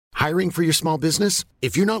Hiring for your small business?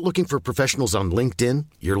 If you're not looking for professionals on LinkedIn,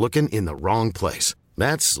 you're looking in the wrong place.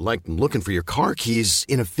 That's like looking for your car keys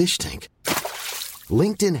in a fish tank.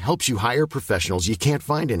 LinkedIn helps you hire professionals you can't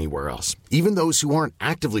find anywhere else, even those who aren't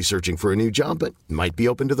actively searching for a new job but might be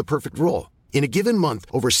open to the perfect role. In a given month,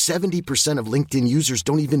 over 70% of LinkedIn users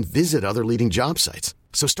don't even visit other leading job sites.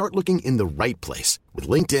 So start looking in the right place. With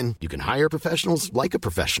LinkedIn, you can hire professionals like a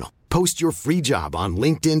professional. Post your free job on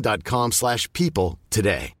linkedin.com/people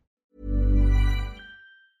today.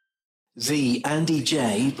 The Andy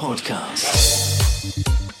J Podcast.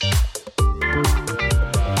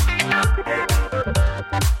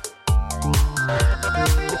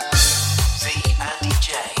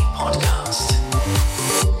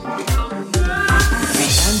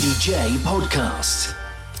 J Podcast.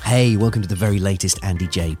 Hey, welcome to the very latest Andy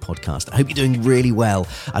J Podcast. I hope you're doing really well.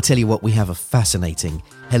 I'll tell you what, we have a fascinating,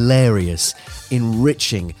 hilarious,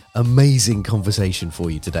 enriching, amazing conversation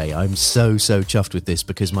for you today. I'm so chuffed with this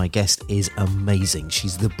because my guest is amazing.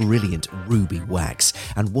 She's the brilliant Ruby Wax,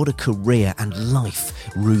 and what a career and life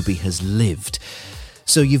Ruby has lived.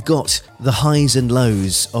 So you've got the highs and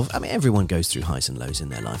lows of, everyone goes through highs and lows in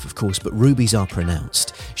their life, of course, but Ruby's are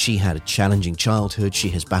pronounced. She had a challenging childhood. She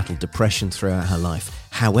has battled depression throughout her life.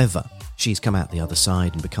 However, she's come out the other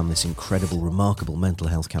side and become this incredible, remarkable mental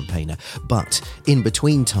health campaigner. But in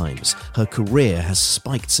between times, her career has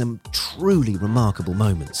spiked some truly remarkable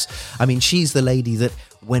moments. She's the lady that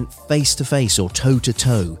went face to face or toe to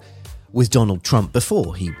toe with Donald Trump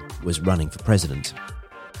before he was running for president.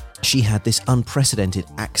 She had this unprecedented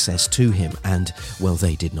access to him and, well,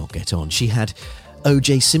 they did not get on. She had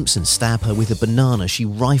O.J. Simpson stab her with a banana. She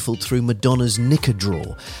rifled through Madonna's knicker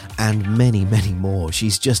drawer and many, many more.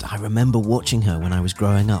 I remember watching her when I was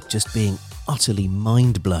growing up, just being utterly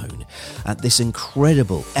mind blown at this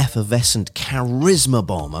incredible, effervescent charisma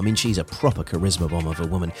bomb. She's a proper charisma bomb of a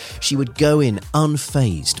woman. She would go in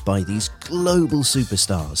unfazed by these global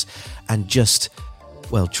superstars and just,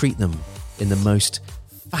 treat them in the most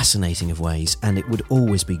fascinating of ways, and it would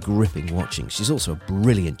always be gripping watching. She's also a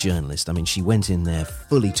brilliant journalist. She went in there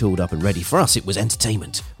fully tooled up and ready. For us, it was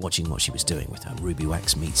entertainment, watching what she was doing with her Ruby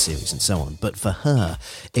Wax Meet series and so on. But for her,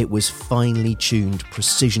 it was finely tuned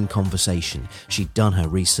precision conversation. She'd done her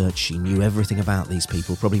research. She knew everything about these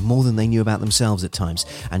people, probably more than they knew about themselves at times,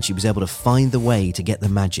 and she was able to find the way to get the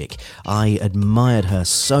magic. I admired her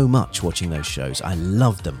so much watching those shows. I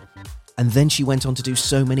loved them. And then she went on to do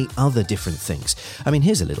so many other different things.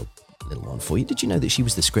 Here's a little one for you. Did you know that she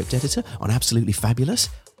was the script editor on Absolutely Fabulous?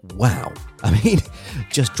 Wow.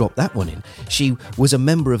 Just drop that one in. She was a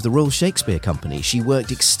member of the Royal Shakespeare Company. She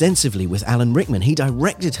worked extensively with Alan Rickman. He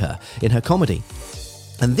directed her in her comedy.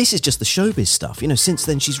 And this is just the showbiz stuff. Since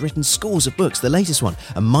then she's written scores of books. The latest one,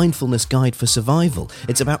 A Mindfulness Guide for Survival.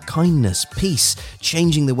 It's about kindness, peace,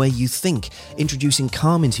 changing the way you think, introducing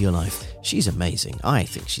calm into your life. She's amazing. I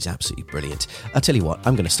think she's absolutely brilliant. I'll tell you what,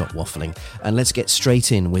 I'm going to stop waffling and let's get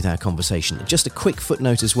straight in with our conversation. Just a quick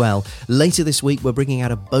footnote as well. Later this week, we're bringing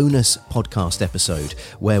out a bonus podcast episode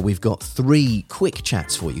where we've got 3 quick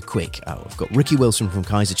chats for you. We've got Ricky Wilson from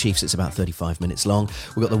Kaiser Chiefs. It's about 35 minutes long.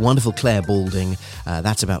 We've got the wonderful Claire Balding.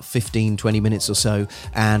 That's about 15, 20 minutes or so.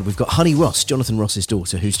 And we've got Honey Ross, Jonathan Ross's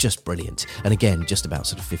daughter, who's just brilliant. And again, just about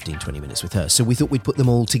sort of 15, 20 minutes with her. So we thought we'd put them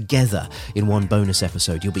all together in one bonus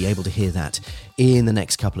episode. You'll be able to hear that in the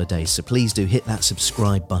next couple of days. So please do hit that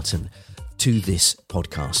subscribe button to this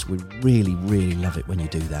podcast. We really, really love it when you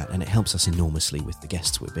do that. And it helps us enormously with the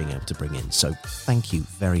guests we're being able to bring in. So thank you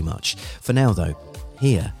very much. For now, though,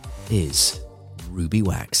 here is Ruby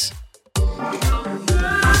Wax.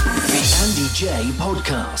 Andy J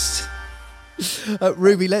Podcast.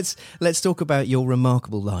 Ruby, let's talk about your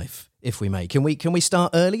remarkable life, if we may. Can we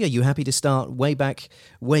start early? Are you happy to start way back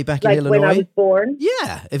in Illinois? When I was born?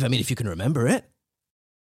 Yeah, if you can remember it.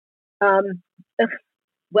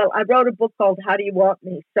 Well, I wrote a book called How Do You Want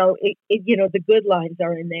Me? So the good lines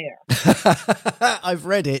are in there. I've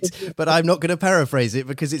read it, but I'm not going to paraphrase it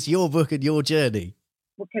because it's your book and your journey.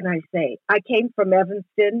 What can I say? I came from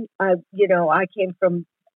Evanston. I came from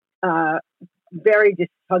very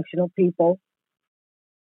dysfunctional people.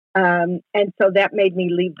 And so that made me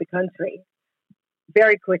leave the country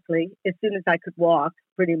very quickly, as soon as I could walk,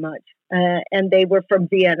 pretty much. And they were from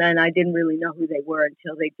Vienna, and I didn't really know who they were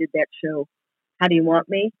until they did that show, How Do You Want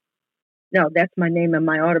Me? No, that's my name in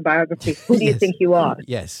my autobiography. Who do you think you are?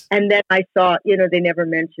 Yes. And then I saw, they never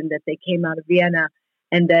mentioned that they came out of Vienna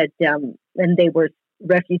and that and they were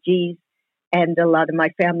refugees, and a lot of my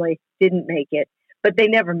family didn't make it. But they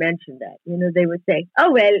never mentioned that. They would say,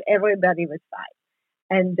 oh, well, everybody was fine.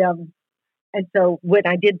 And so when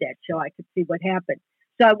I did that show, I could see what happened.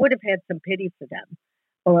 So I would have had some pity for them.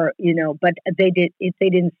 or, but they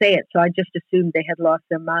didn't say it. So I just assumed they had lost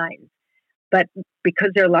their minds. But because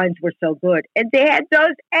their lines were so good and they had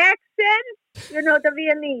those accents, the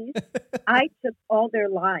Viennese, I took all their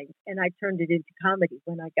lines and I turned it into comedy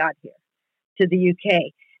when I got here to the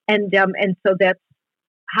UK. And so that's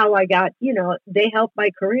how I got, they helped my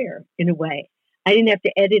career in a way. I didn't have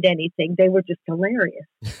to edit anything. They were just hilarious.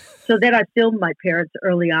 So then I filmed my parents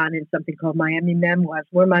early on in something called Miami Memoirs,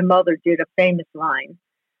 where my mother did a famous line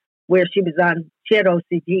where she had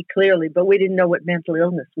OCD clearly, but we didn't know what mental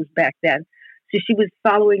illness was back then. So she was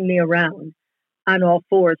following me around on all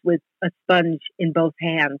fours with a sponge in both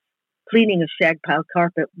hands, cleaning a shag pile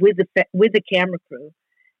carpet with the camera crew.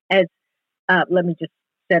 As let me just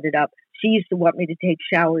set it up. She used to want me to take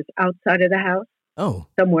showers outside of the house,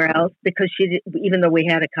 somewhere else, because even though we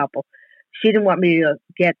had a couple, she didn't want me to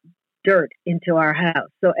get dirt into our house.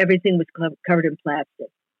 So everything was covered in plastic.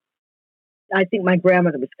 I think my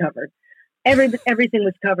grandmother was covered. Everything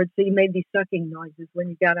was covered. So you made these sucking noises when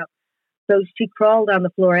you got up. So she crawled on the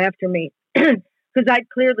floor after me because I'd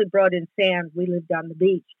clearly brought in sand. We lived on the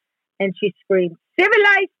beach. And she screamed,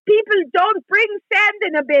 "Civilized people don't bring sand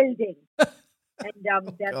in a building."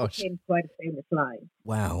 And that became quite a famous line.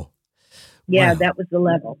 Wow. Yeah, wow. That was the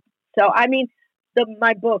level. So, I mean,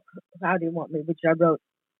 my book, How Do You Want Me, which I wrote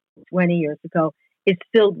 20 years ago, is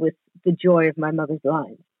filled with the joy of my mother's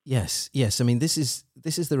lines. Yes. I mean, this is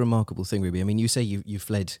the remarkable thing, Ruby. I mean, you say you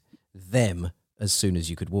fled them as soon as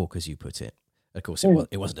you could walk, as you put it. Of course,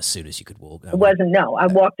 it wasn't as soon as you could walk. It wasn't, no. I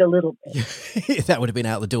walked a little bit. That would have been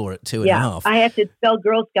out the door at 2.5. I had to sell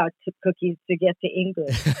Girl Scout cookies to get to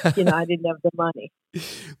England. I didn't have the money.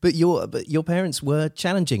 But your parents were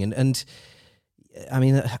challenging, and I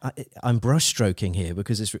mean, I'm brushstroking here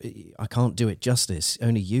because I can't do it justice.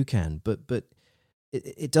 Only you can. But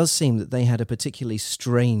it does seem that they had a particularly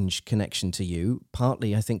strange connection to you.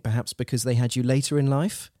 Partly, I think, perhaps because they had you later in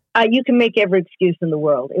life. You can make every excuse in the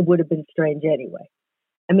world. It would have been strange anyway.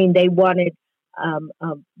 I mean, they wanted.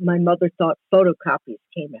 My mother thought photocopies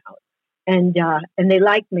came out, and they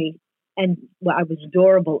liked me, and I was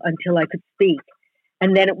adorable until I could speak,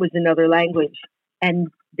 and then it was another language, and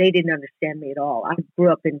they didn't understand me at all. I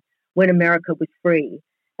grew up when America was free,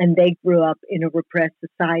 and they grew up in a repressed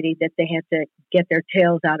society that they had to get their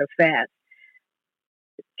tails out of fast,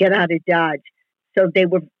 get out of Dodge. So they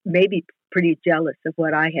were maybe pretty jealous of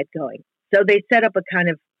what I had going. So they set up a kind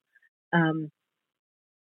of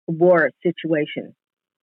war situation,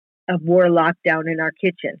 a war lockdown in our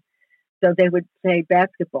kitchen. So they would play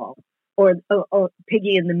basketball or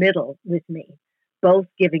Piggy in the Middle with me, both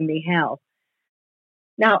giving me hell.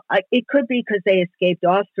 Now, it could be because they escaped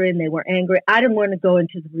Austria and they were angry. I didn't want to go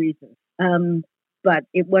into the reasons, but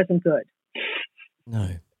it wasn't good.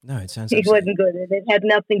 No, it sounds. It wasn't good, and it had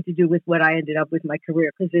nothing to do with what I ended up with my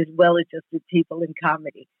career because there's well-adjusted people in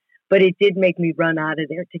comedy. But it did make me run out of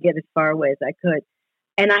there to get as far away as I could,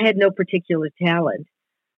 and I had no particular talent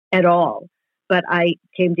at all. But I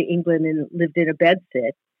came to England and lived in a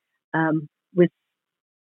bedsit with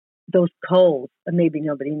those coals. Maybe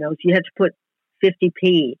nobody knows. You had to put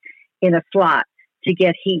 50p in a slot to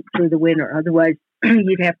get heat through the winter. Otherwise,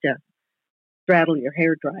 you'd have to straddle your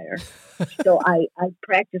hairdryer. So I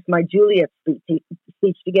practiced my Juliet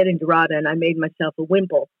speech to get into RADA, and I made myself a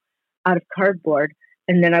wimple out of cardboard.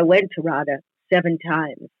 And then I went to RADA 7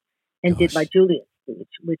 times and did my Juliet speech,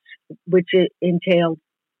 which entailed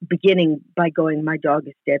beginning by going, "My dog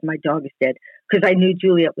is dead, my dog is dead," because I knew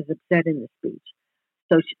Juliet was upset in the speech.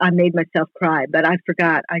 So I made myself cry, but I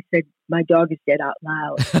forgot. I said, "My dog is dead" out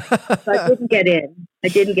loud. So I didn't get in. I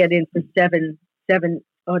didn't get in for seven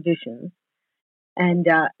auditions. And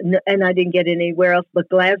I didn't get anywhere else, but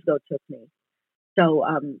Glasgow took me. So,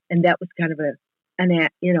 and that was kind of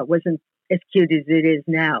it wasn't as cute as it is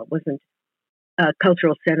now. It wasn't a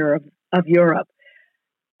cultural center of Europe,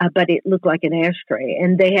 but it looked like an ashtray.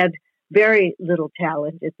 And they had very little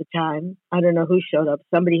talent at the time. I don't know who showed up.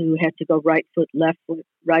 Somebody who had to go right foot, left foot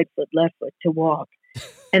to walk.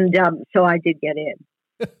 And so I did get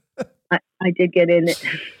in. I did get in.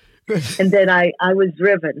 And then I was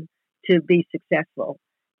driven to be successful,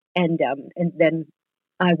 and then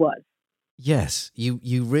I was. Yes,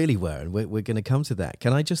 you really were, and we're going to come to that.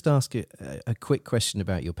 Can I just ask a quick question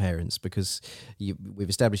about your parents, because we've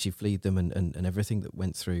established you fled them and everything that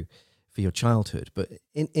went through for your childhood, but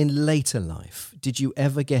in later life, did you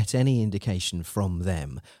ever get any indication from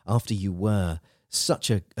them after you were such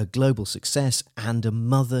a global success and a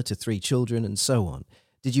mother to 3 children and so on?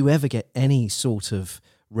 Did you ever get any sort of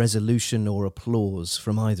resolution or applause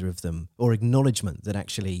from either of them, or acknowledgement that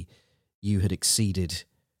actually you had exceeded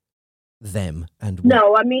them? And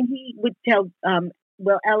no, I mean, he would tell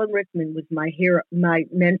well, Alan Rickman was my hero, my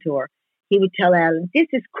mentor. He would tell Alan, "This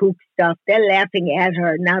is kook stuff. They're laughing at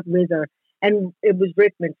her, not with her." And it was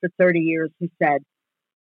Rickman for 30 years who said,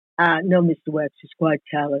 "No, Mr. West is quite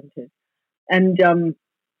talented." And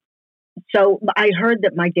so I heard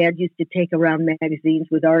that my dad used to take around magazines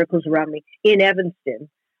with articles around me in Evanston,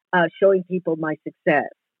 showing people my success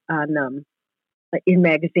on in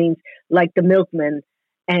magazines like The Milkman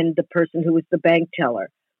and the person who was the bank teller.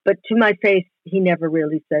 But to my face, he never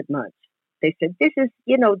really said much. They said, "This is,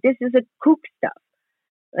 this is a kook stuff."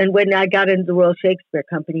 And when I got into the Royal Shakespeare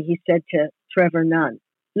Company, he said to Trevor Nunn,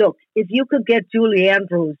 "Look, if you could get Julie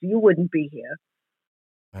Andrews, you wouldn't be here."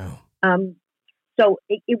 Wow. So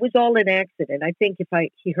it was all an accident. I think if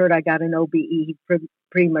he heard I got an OBE, he'd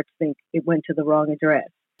pretty much think it went to the wrong address.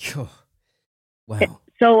 Wow.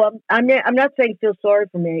 So I'm not saying feel sorry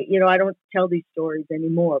for me. I don't tell these stories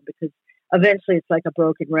anymore because eventually it's like a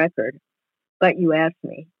broken record. But you asked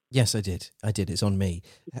me. Yes, I did. It's on me.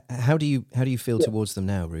 How do you feel towards them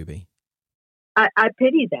now, Ruby? I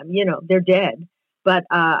pity them. They're dead. But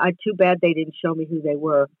too bad they didn't show me who they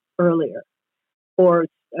were earlier, or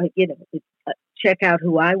check out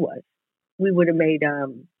who I was. We would have made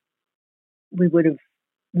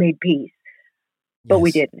peace. But Yes.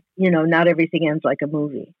 we didn't. Not everything ends like a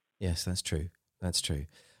movie. Yes, that's true.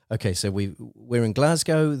 Okay, so we're in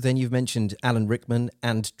Glasgow. Then you've mentioned Alan Rickman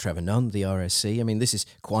and Trevor Nunn, the RSC. I mean, this is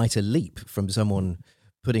quite a leap from someone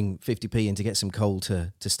putting 50p in to get some coal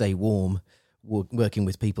to stay warm, working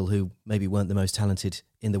with people who maybe weren't the most talented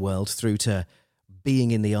in the world, through to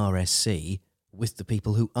being in the RSC with the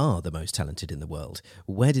people who are the most talented in the world.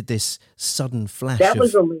 Where did this sudden flash That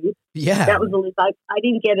was a leap. Yeah. That was a leap. I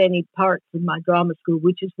didn't get any parts in my drama school,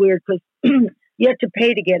 which is weird because you have to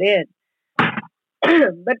pay to get in.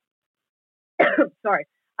 But sorry,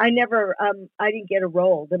 I didn't get a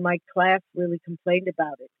role. Then my class really complained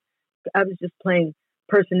about it. I was just playing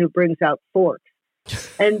person who brings out forks.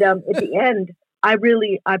 And at the end, I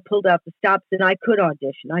pulled out the stops and I could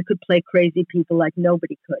audition. I could play crazy people like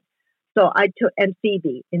nobody could. So I took, and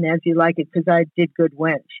Phoebe in As You Like It, because I did Good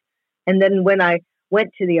Wench. And then when I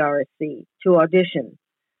went to the RSC to audition,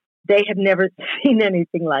 they had never seen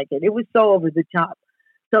anything like it. It was so over the top.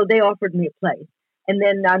 So they offered me a place. And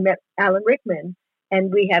then I met Alan Rickman,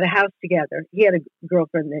 and we had a house together. He had a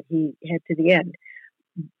girlfriend that he had to the end.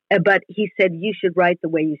 But he said, "You should write the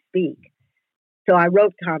way you speak." So I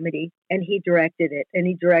wrote comedy, and he directed it. And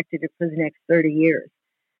he directed it for the next 30 years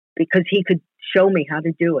because he could show me how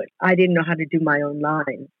to do it. I didn't know how to do my own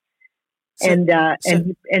lines. And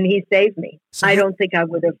he saved me. I don't think I'd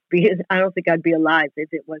be alive if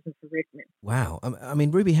it wasn't for Rickman. Wow. I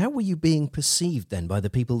mean, Ruby, how were you being perceived then by the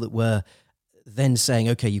people that were then saying,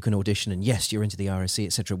 "Okay, you can audition, and yes, you're into the RSC,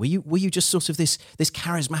 etc." Were you just sort of this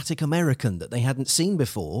charismatic American that they hadn't seen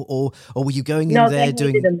before, or were you going in there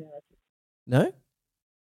doing? Americans.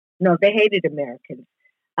 No, they hated Americans.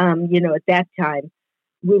 At that time,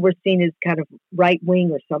 we were seen as kind of right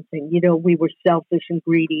wing or something. We were selfish and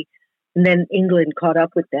greedy, and then England caught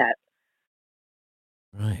up with that.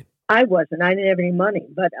 Right. I wasn't. I didn't have any money,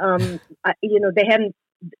 but they hadn't.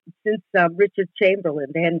 Since Richard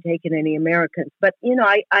Chamberlain, they hadn't taken any Americans. But,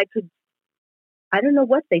 I don't know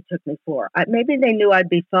what they took me for. Maybe they knew I'd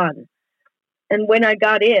be fun. And when I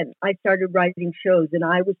got in, I started writing shows, and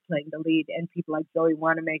I was playing the lead, and people like Zoe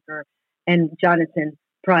Wanamaker and Jonathan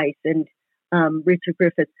Pryce and Richard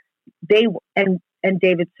Griffith, and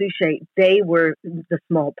David Suchet, they were the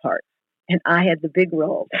small parts, and I had the big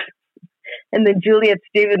roles. And then Juliet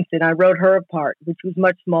Stevenson, I wrote her a part, which was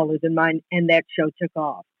much smaller than mine, and that show took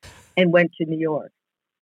off and went to New York.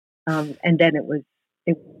 And then it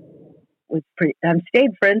was pretty. I've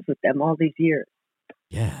stayed friends with them all these years.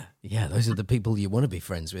 Yeah, those are the people you want to be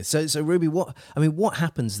friends with. So Ruby, what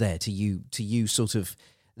happens there to you? Sort of,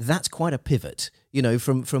 that's quite a pivot,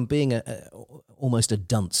 from being almost a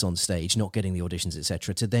dunce on stage, not getting the auditions,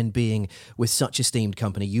 etc., to then being with such esteemed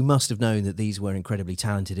company. You must have known that these were incredibly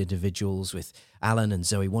talented individuals with Alan and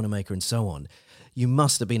Zoe Wanamaker and so on. You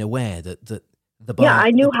must have been aware that the bar... Yeah, I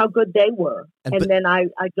knew how good they were. And then I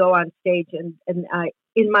go on stage and I,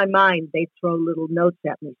 in my mind, they throw little notes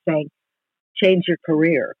at me saying, "Change your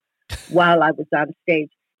career," while I was on stage.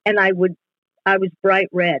 And I was bright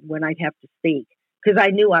red when I'd have to speak because I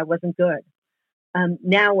knew I wasn't good.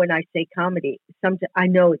 Now when I say comedy, I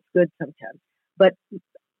know it's good sometimes, but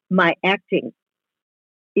my acting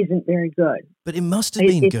isn't very good. But it must have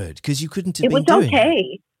been good because you couldn't have been doing it. It was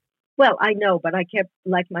okay. Well, I know, but I kept,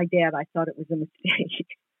 like my dad, I thought it was a mistake.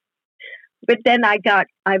 But then I got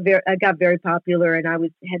very popular, and I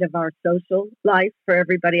was head of our social life for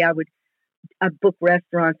everybody. I'd book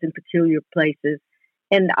restaurants in peculiar places,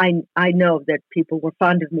 And I know that people were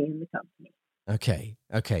fond of me in the company.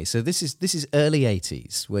 Okay. So this is early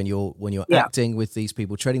 80s when you're Yeah. acting with these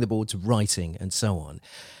people, treading the boards, writing, and so on.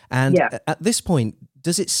 And Yeah. at this point,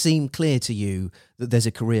 does it seem clear to you that there's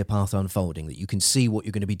a career path unfolding, that you can see what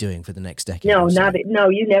you're going to be doing for the next decade? No, or so? no,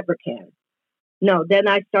 you never can. No, then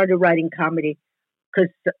I started writing comedy because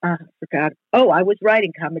I forgot. Oh, I was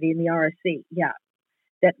writing comedy in the RSC. Yeah,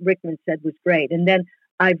 that Rickman said was great. And then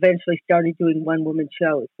I eventually started doing one-woman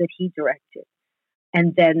shows that he directed.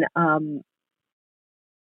 And then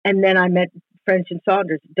I met French and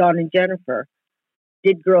Saunders, Dawn and Jennifer,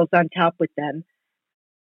 did Girls on Top with them,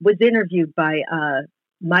 was interviewed by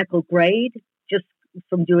Michael Grade just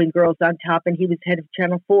from doing Girls on Top, and he was head of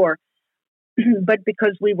Channel 4. But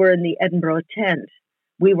because we were in the Edinburgh tent,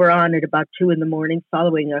 we were on at about 2 a.m.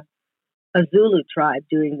 following a Zulu tribe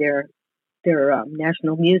doing their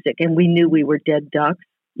national music, and we knew we were dead ducks.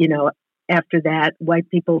 You know, after that, white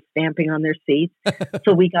people stamping on their seats.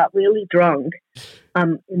 So we got really drunk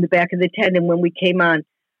in the back of the tent, and when we came on,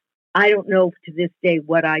 I don't know to this day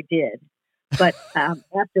what I did, but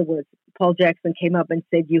afterwards, Paul Jackson came up and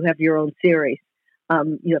said, "You have your own series.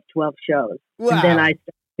 You have 12 shows." Wow. And then I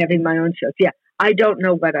started having my own shows. Yeah, I don't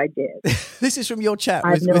know what I did. This is from your chat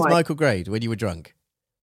I have with no idea. Michael Grade when you were drunk.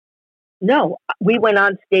 No, we went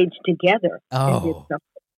on stage together and did Oh, something.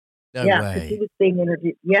 no Yeah, because he way. was being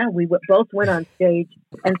interviewed. Yeah, we both went on stage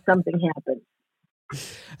and something happened.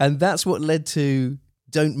 And that's what led to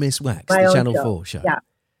Don't Miss Wax, My the own Channel show. 4 show. Yeah.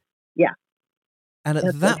 Yeah. And at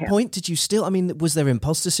That's what that happened. point, did you still, I mean, was there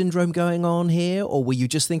imposter syndrome going on here? Or were you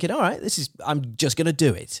just thinking, all right, I'm just going to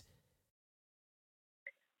do it?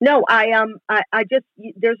 No, I just,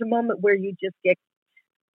 there's a moment where you just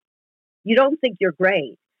you don't think you're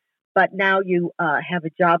great, but now you have a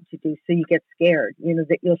job to do, so you get scared,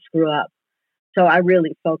 that you'll screw up. So I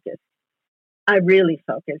really focused.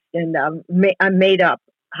 And I made up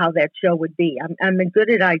how that show would be. I'm good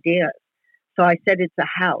at ideas. So I said it's a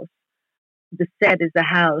house. The set is a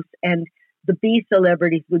house, and the B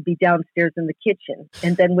celebrities would be downstairs in the kitchen.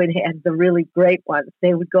 And then when we had the really great ones,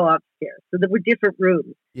 they would go upstairs. So there were different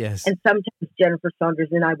rooms. Yes. And sometimes Jennifer Saunders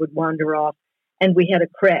and I would wander off, and we had a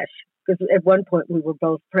crash because at one point we were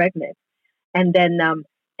both pregnant. And then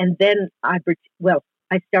I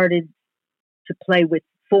started to play with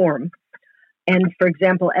form. And for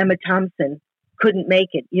example, Emma Thompson couldn't make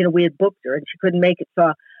it. We had booked her and she couldn't make it.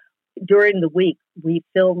 So during the week we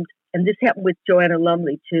filmed, and this happened with Joanna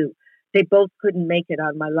Lumley too. They both couldn't make it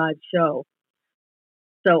on my live show.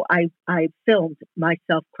 So I filmed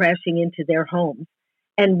myself crashing into their home,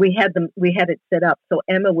 and we had it set up. So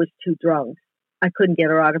Emma was too drunk. I couldn't get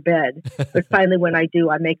her out of bed. But finally, when I do,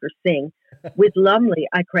 I make her sing. With Lumley,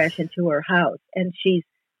 I crash into her house, and she's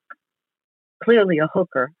clearly a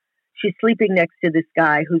hooker. She's sleeping next to this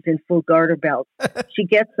guy who's in full garter belt. She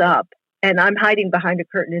gets up, and I'm hiding behind a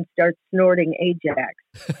curtain and starts snorting Ajax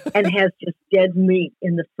and has just dead meat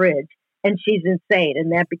in the fridge. And she's insane.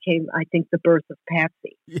 And that became, I think, the birth of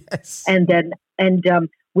Patsy. Yes. And then,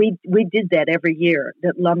 we did that every year,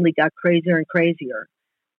 that Lumley got crazier and crazier,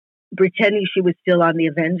 pretending she was still on the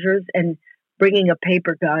Avengers and bringing a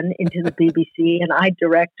paper gun into the BBC, and I'd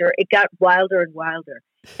direct her. It got wilder and wilder.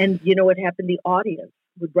 And you know what happened? The audience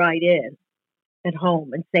would write in at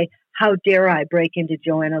home and say, "How dare I break into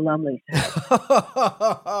Joanna Lumley's house?"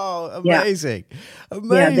 Amazing. Yeah.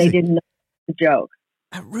 Amazing. Yeah, they didn't know the joke.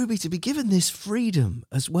 And Ruby, to be given this freedom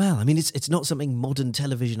as well, I mean, it's not something modern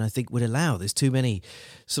television, I think, would allow. There's too many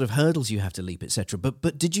sort of hurdles you have to leap, etc.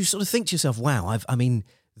 But did you sort of think to yourself, wow,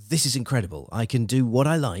 this is incredible. I can do what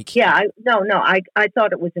I like. Yeah, I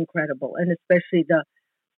thought it was incredible, and especially the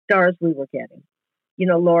stars we were getting.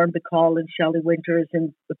 Lauren Bacall and Shelley Winters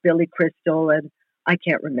and Billy Crystal, and I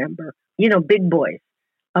can't remember. Big boys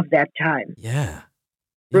of that time. Yeah.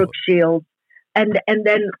 Brooke Shields. And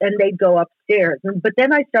they'd go upstairs. But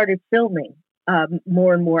then I started filming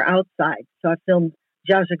more and more outside. So I filmed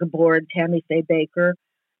Zsa Zsa Gabor and Tammy Faye Baker,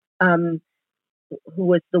 who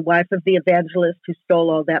was the wife of the evangelist who stole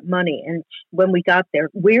all that money. And when we got there,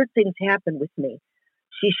 weird things happened with me.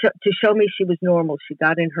 To show me she was normal, she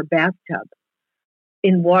got in her bathtub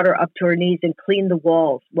in water up to her knees and cleaned the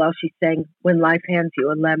walls while she sang "When Life Hands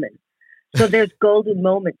You a Lemon." So there's golden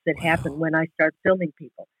moments that happen when I start filming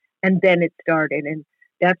people. And then it started, and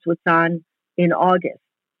that's what's on in August.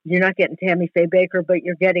 You're not getting Tammy Faye Baker, but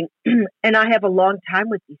you're getting, and I have a long time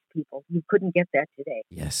with these people. You couldn't get that today.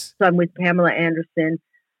 Yes. So I'm with Pamela Anderson,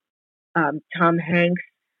 Tom Hanks,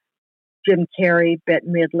 Jim Carrey, Bette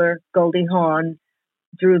Midler, Goldie Hawn,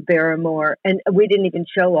 Drew Barrymore, and we didn't even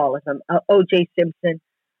show all of them. O.J. Simpson,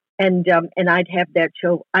 And I'd have that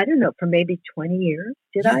show, I don't know, for maybe 20 years.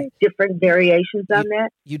 Did Yeah. I? Different variations on that.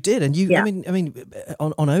 You did, and you. Yeah. I mean,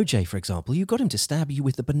 on OJ, for example, you got him to stab you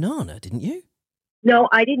with the banana, didn't you? No,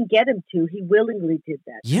 I didn't get him to. He willingly did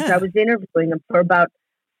that. 'Cause Yeah. I was interviewing him for about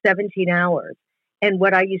 17 hours. And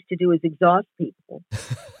what I used to do is exhaust people.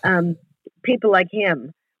 People like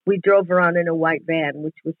him, we drove around in a white van,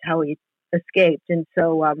 which was how he escaped. And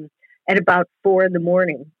so at about 4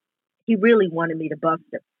 a.m, he really wanted me to bust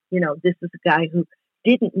him. You know, this is a guy who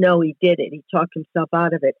didn't know he did it. He talked himself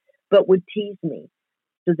out of it, but would tease me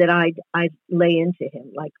so that I'd lay into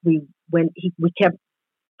him. Like we kept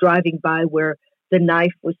driving by where the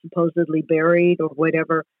knife was supposedly buried or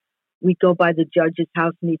whatever. We'd go by the judge's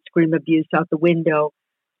house and he'd scream abuse out the window.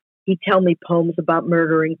 He'd tell me poems about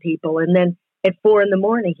murdering people. And then at 4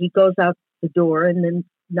 a.m, he goes out the door and then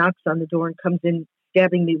knocks on the door and comes in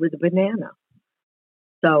stabbing me with a banana.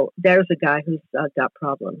 So there's a guy who's got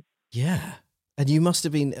problems. Yeah. And you must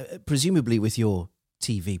have been, presumably with your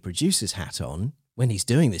TV producer's hat on, when he's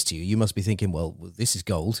doing this to you, you must be thinking, well, this is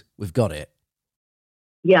gold. We've got it.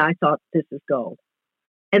 Yeah, I thought this is gold.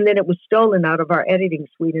 And then it was stolen out of our editing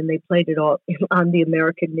suite and they played it all on the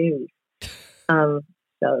American news.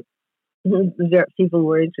 So people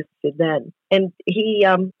were interested then. And he,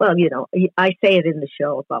 I say it in the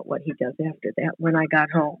show about what he does after that when I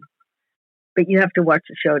got home. But you have to watch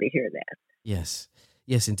the show to hear that. Yes.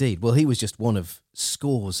 Yes, indeed. Well, he was just one of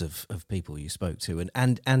scores of people you spoke to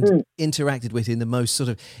and interacted with in the most sort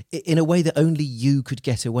of, in a way that only you could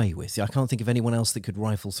get away with. I can't think of anyone else that could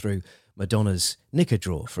rifle through Madonna's knicker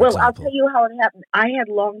drawer, for example. Well, I'll tell you how it happened. I had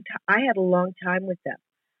a long time with them,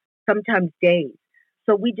 sometimes days.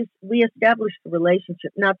 So we established a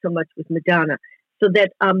relationship, not so much with Madonna, so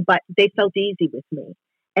that but they felt easy with me,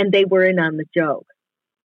 and they were in on the joke.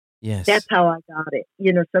 Yes. That's how I got it.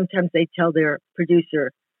 You know, sometimes they tell their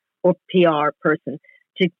producer or PR person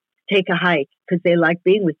to take a hike because they like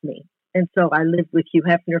being with me. And so I lived with Hugh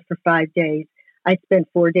Hefner for 5 days. I spent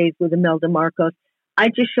 4 days with Imelda Marcos. I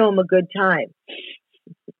just show them a good time.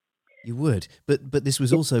 You would, but this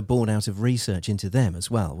was also born out of research into them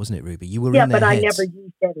as well, wasn't it, Ruby? You were yeah, in their but heads. I never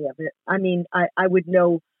used any of it. I mean, I would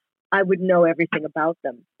know everything about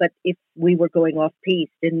them. But if we were going off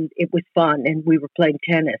piste and it was fun and we were playing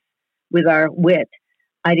tennis with our wit,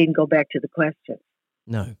 I didn't go back to the questions.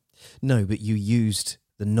 No, but you used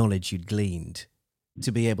the knowledge you'd gleaned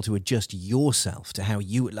to be able to adjust yourself to how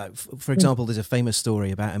you would like. For example, there's a famous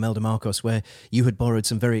story about Imelda Marcos where you had borrowed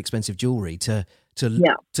some very expensive jewelry to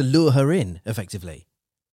lure her in, effectively.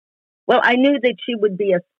 Well, I knew that she would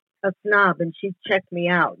be a snob and she'd check me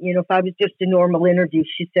out. You know, if I was just a normal interview,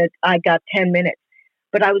 she said, I got 10 minutes.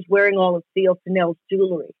 But I was wearing all of Theo Fennell's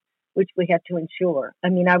jewelry, which we had to insure. I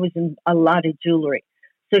mean, I was in a lot of jewelry.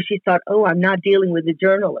 So she thought, oh, I'm not dealing with a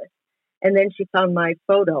journalist. And then she found my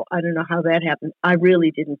photo. I don't know how that happened. I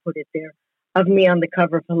really didn't put it there, of me on the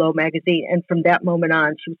cover of Hello magazine. And from that moment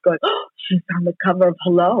on, she was going, oh, she's on the cover of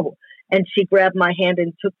Hello. And she grabbed my hand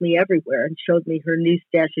and took me everywhere and showed me her new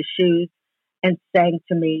stash of shoes and sang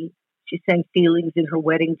to me. She sang Feelings in her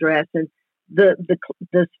wedding dress. And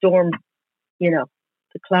the storm, you know,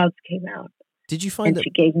 the clouds came out. Did you find that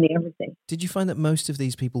she gave me everything? Did you find that most of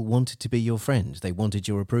these people wanted to be your friend? They wanted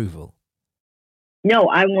your approval? No,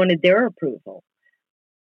 I wanted their approval.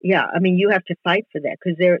 Yeah, I mean, you have to fight for that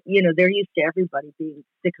because they're used to everybody being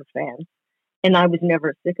sycophants, and I was never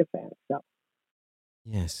a sycophant. So.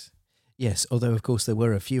 Yes. Although, of course, there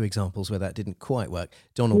were a few examples where that didn't quite work.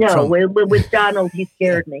 Donald No, Trump. with Donald, he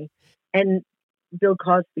scared me, and Bill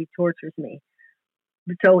Cosby tortures me.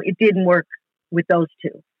 So it didn't work with those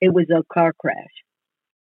two. It was a car crash.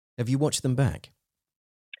 Have you watched them back?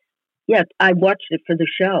 Yes, I watched it for the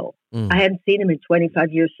show. I hadn't seen him in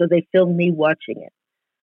 25 years, so they filmed me watching it.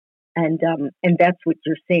 And that's what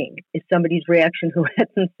you're seeing, is somebody's reaction who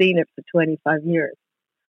hasn't seen it for 25 years.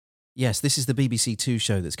 Yes, this is the BBC Two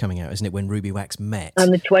show that's coming out, isn't it, when Ruby Wax met?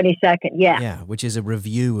 On the 22nd, yeah. Yeah, which is a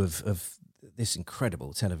review of this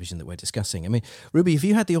incredible television that we're discussing. I mean, Ruby, if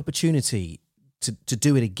you had the opportunity to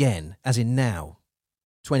do it again, as in now,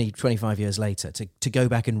 20, 25 years later, to go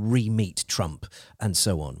back and re-meet Trump and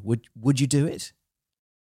so on, would you do it?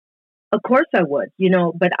 Of course I would,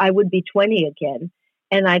 but I would be 20 again,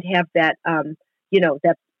 and I'd have that,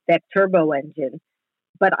 that turbo engine.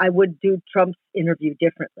 But I would do Trump's interview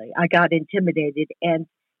differently. I got intimidated, and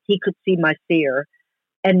he could see my fear,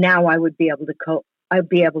 and now I would be able to I'd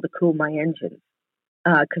be able to cool my engine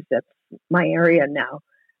because that's my area now,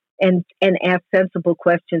 and ask sensible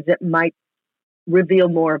questions that might reveal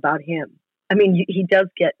more about him. I mean, you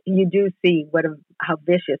do see how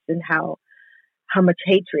vicious and how much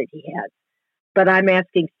hatred he has. but I'm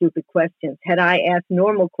asking stupid questions. Had I asked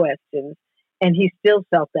normal questions and he still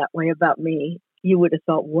felt that way about me, you would have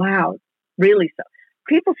thought, wow, really so.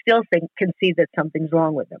 People still can see that something's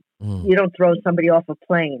wrong with them. You don't throw somebody off a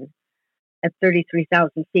plane at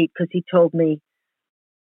 33,000 feet because he told me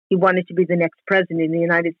he wanted to be the next president of the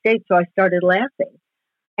United States. So I started laughing.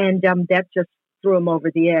 And that just threw him over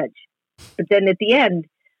the edge. But then at the end,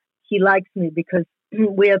 he likes me because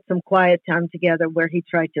we had some quiet time together where he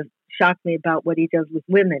tried to shock me about what he does with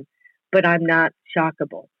women, but I'm not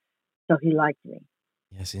shockable. So he liked me.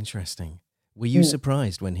 Yes, interesting. Were you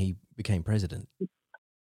surprised when he became president?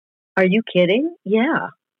 Are you kidding? Yeah.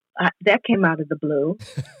 That came out of the blue.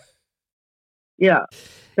 Yeah.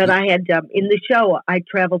 But I had, in the show, I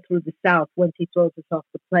traveled through the South once he throws us off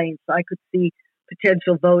the plane, so I could see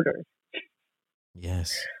potential voters.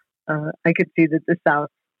 Yes. I could see that the South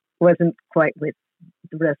wasn't quite with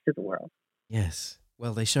the rest of the world. Yes.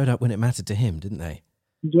 Well, they showed up when it mattered to him, didn't they?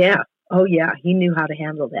 Yeah. Oh, yeah. He knew how to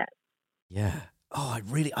handle that. Yeah. Oh, I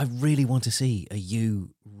really want to see you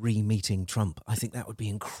re-meeting Trump. I think that would be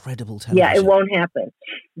incredible television. Yeah, it won't happen.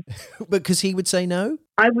 Because he would say no?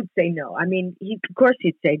 I would say no. I mean, of course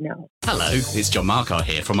he'd say no. Hello, it's John Markar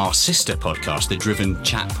here from our sister podcast, the Driven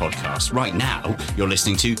Chat podcast. Right now, you're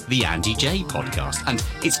listening to the Andy J podcast, and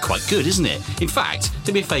it's quite good, isn't it? In fact,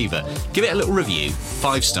 do me a favour, give it a little review,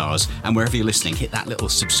 5 stars, and wherever you're listening, hit that little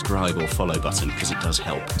subscribe or follow button because it does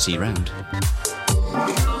help. See you around.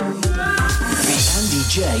 The Andy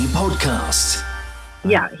J podcast.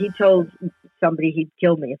 Yeah, he told somebody he'd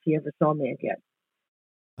kill me if he ever saw me again.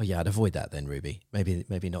 Oh yeah, I'd avoid that then, Ruby. Maybe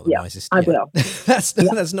not the wisest. I will.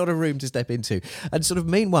 That's not a room to step into. And sort of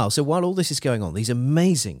meanwhile, so while all this is going on, these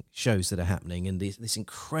amazing shows that are happening and this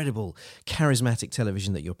incredible charismatic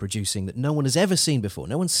television that you're producing that no one has ever seen before.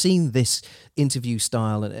 No one's seen this interview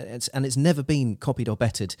style and it's never been copied or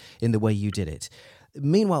bettered in the way you did it.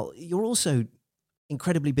 Meanwhile, you're also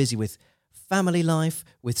incredibly busy with family life,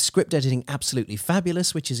 with script editing absolutely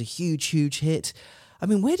fabulous, which is a huge, huge hit. I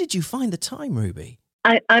mean, where did you find the time, Ruby?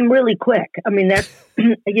 I'm really quick. I mean, that's,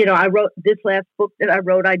 I wrote this last book that I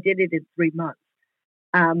wrote, I did it in 3 months.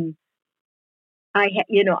 I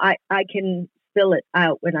can fill it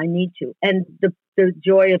out when I need to. And the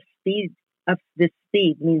joy of this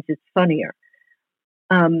speed means it's funnier.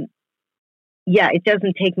 It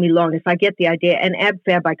doesn't take me long. If I get the idea, and Ab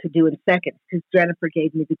Fab I could do in seconds because Jennifer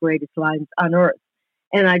gave me the greatest lines on earth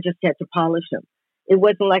and I just had to polish them. It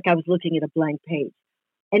wasn't like I was looking at a blank page.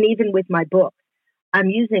 And even with my book, I'm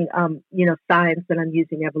using, science and I'm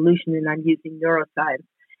using evolution and I'm using neuroscience.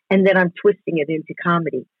 And then I'm twisting it into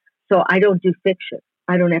comedy. So I don't do fiction.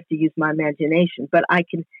 I don't have to use my imagination, but I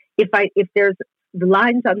can, if there's the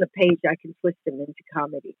lines on the page, I can twist them into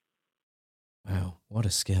comedy. Wow. What a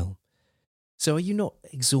skill. So are you not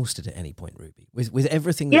exhausted at any point, Ruby, with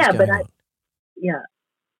everything that's going on? Yeah.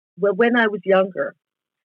 Well, when I was younger,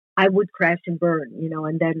 I would crash and burn,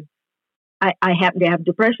 and then I happened to have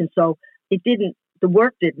depression. So the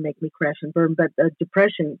work didn't make me crash and burn, but the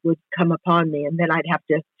depression would come upon me and then I'd have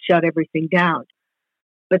to shut everything down.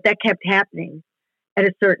 But that kept happening at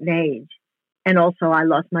a certain age. And also I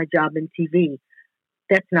lost my job in TV.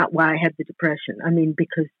 That's not why I had the depression. I mean,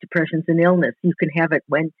 because depression's an illness. You can have it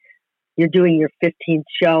when you're doing your 15th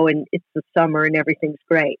show and it's the summer and everything's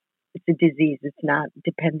great. It's a disease. It's not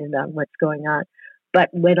dependent on what's going on. But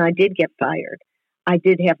when I did get fired, I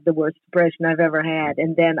did have the worst depression I've ever had.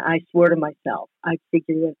 And then I swore to myself, I'd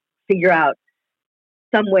figure out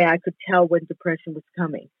some way I could tell when depression was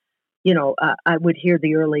coming. I would hear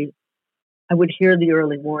the early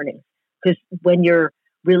warnings, because when you're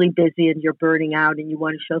really busy and you're burning out and you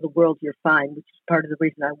want to show the world you're fine, which is part of the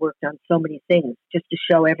reason I worked on so many things, just to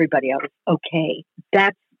show everybody I was okay.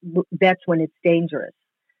 That's when it's dangerous.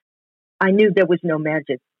 I knew there was no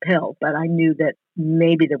magic pill, but I knew that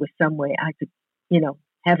maybe there was some way I could,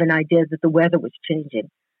 have an idea that the weather was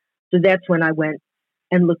changing. So that's when I went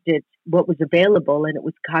and looked at what was available, and it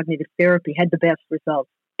was cognitive therapy, had the best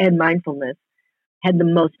results, and mindfulness had the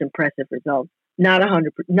most impressive results. Not 100%,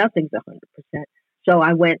 nothing's 100%. So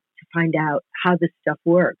I went to find out how this stuff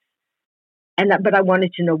works. But I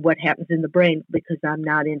wanted to know what happens in the brain because I'm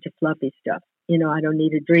not into fluffy stuff. I don't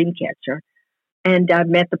need a dream catcher. And I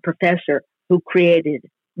met the professor who created,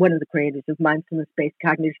 one of the creators of mindfulness-based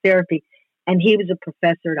cognitive therapy. And he was a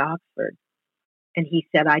professor at Oxford. And he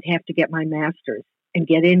said I'd have to get my master's and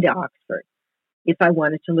get into Oxford if I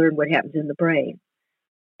wanted to learn what happens in the brain.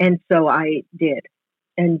 And so I did.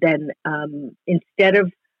 And then instead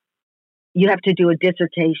of, you have to do a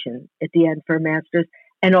dissertation at the end for a master's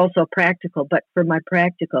and also practical. But for my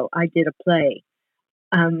practical, I did a play.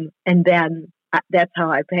 And then that's how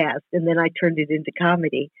I passed. And then I turned it into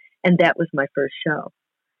comedy, and that was my first show.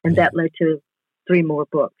 And that led to 3 more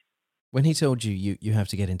books. When he told you have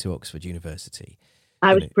to get into Oxford University,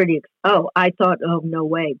 I was I thought, no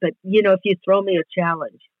way. But, if you throw me a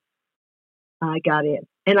challenge, I got in.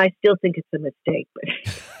 And I still think it's a mistake,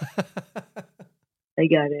 but I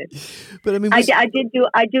got in. But I mean,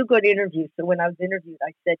 I do good interviews. So when I was interviewed,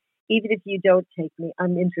 I said, even if you don't take me,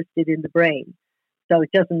 I'm interested in the brain. So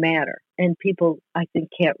it doesn't matter. And people, I think,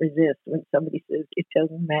 can't resist when somebody says it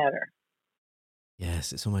doesn't matter.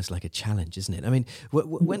 Yes, it's almost like a challenge, isn't it? I mean,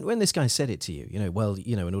 when this guy said it to you, in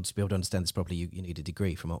order to be able to understand this properly, you need a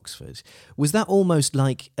degree from Oxford. Was that almost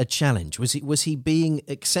like a challenge? Was he being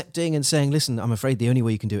accepting and saying, listen, I'm afraid the only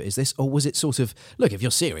way you can do it is this? Or was it sort of, look, if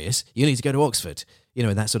you're serious, you need to go to Oxford,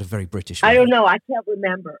 in that sort of very British way? I don't know. I can't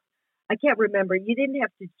remember. You didn't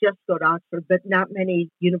have to just go to Oxford, but not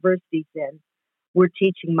many universities then were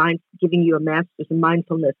teaching giving you a master's in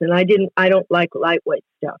mindfulness. And I don't like lightweight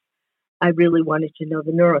stuff. I really wanted to know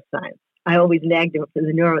the neuroscience. I always nagged him for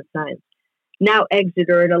the neuroscience. Now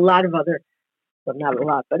Exeter and a lot of other, well, not a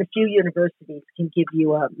lot, but a few universities can give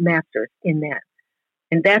you a master's in that.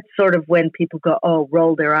 And that's sort of when people go,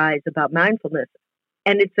 roll their eyes about mindfulness.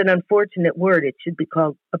 And it's an unfortunate word. It should be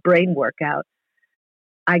called a brain workout.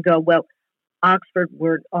 I go, well, Oxford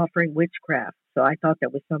were offering witchcraft. So I thought there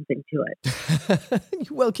was something to it.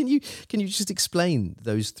 Well, can you just explain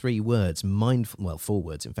those 3 words? 4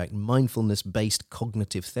 words, in fact. Mindfulness-based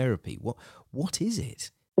cognitive therapy. What is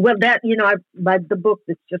it? Well, that the book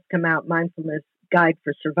that's just come out, Mindfulness Guide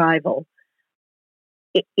for Survival.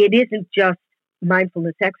 It isn't just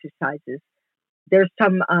mindfulness exercises. There's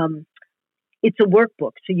some. It's a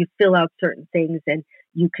workbook, so you fill out certain things, and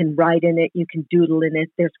you can write in it. You can doodle in it.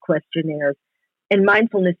 There's questionnaires, and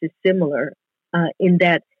mindfulness is similar. In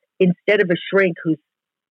that instead of a shrink who's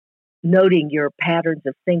noting your patterns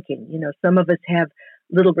of thinking, some of us have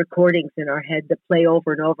little recordings in our head that play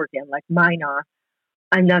over and over again, like mine are.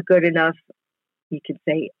 I'm not good enough. You can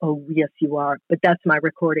say, oh, yes, you are. But that's my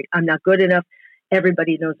recording. I'm not good enough.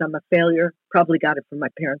 Everybody knows I'm a failure. Probably got it from my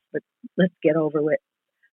parents, but let's get over it.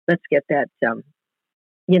 Let's get that,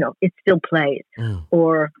 it still plays.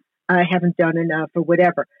 Or I haven't done enough or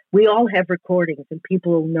whatever. We all have recordings and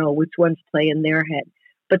people will know which ones play in their head.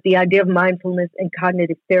 But the idea of mindfulness and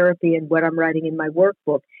cognitive therapy and what I'm writing in my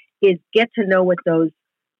workbook is get to know what those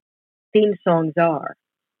theme songs are.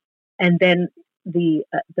 And then the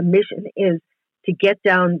mission is to get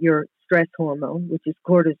down your stress hormone, which is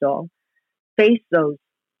cortisol, face those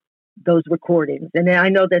recordings. And I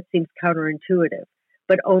know that seems counterintuitive,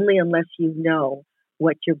 but only unless you know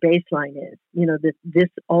what your baseline is. That this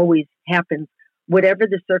always happens. Whatever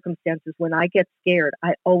the circumstances, when I get scared,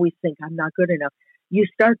 I always think I'm not good enough. You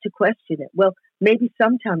start to question it. Well, maybe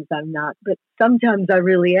sometimes I'm not, but sometimes I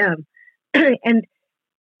really am. And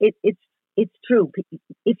it's true.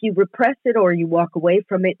 If you repress it or you walk away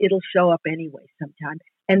from it, it'll show up anyway sometime.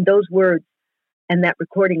 And those words and that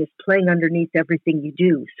recording is playing underneath everything you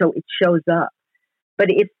do, so it shows up. But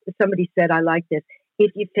if somebody said, I like this,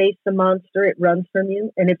 if you face the monster, it runs from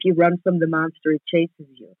you. And if you run from the monster, it chases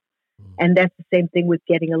you. And that's the same thing with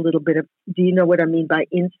getting a little bit of, do you know what I mean by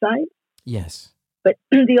insight? Yes. But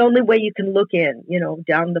the only way you can look in,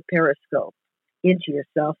 down the periscope into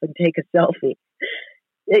yourself and take a selfie,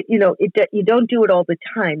 you don't do it all the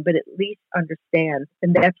time, but at least understand.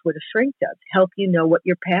 And that's what a shrink does, help you know what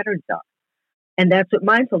your patterns are. And that's what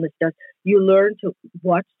mindfulness does. You learn to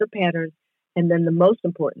watch the patterns. And then the most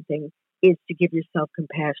important thing is to give yourself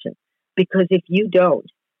compassion. Because if you don't,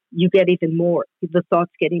 you get even more, the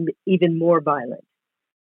thoughts get even more violent.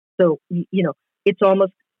 So, it's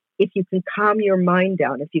almost, if you can calm your mind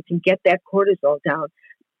down, if you can get that cortisol down,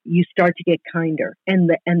 you start to get kinder. And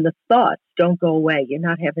the thoughts don't go away. You're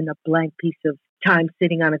not having a blank piece of time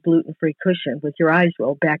sitting on a gluten-free cushion with your eyes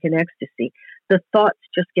rolled back in ecstasy. The thoughts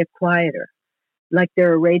just get quieter, like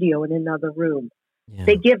they're a radio in another room. Yeah.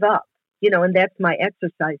 They give up. And that's my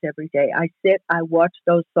exercise every day. I sit, I watch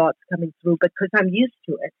those thoughts coming through, because I'm used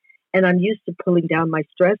to it and I'm used to pulling down my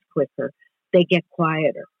stress quicker, they get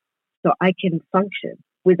quieter. So I can function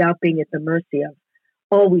without being at the mercy of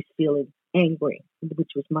always feeling angry,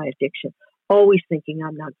 which was my addiction, always thinking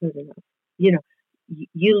I'm not good enough.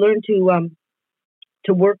 You learn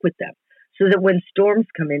to work with them so that when storms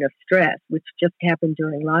come in of stress, which just happened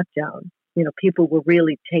during lockdown, people were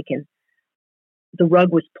really taken. The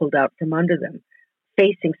rug was pulled out from under them,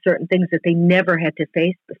 facing certain things that they never had to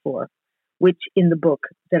face before, which in the book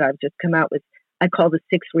that I've just come out with, I call the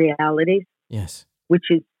 6 realities. Yes. Which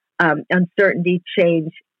is uncertainty,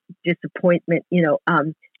 change, disappointment,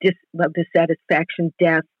 dissatisfaction,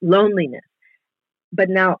 death, loneliness. but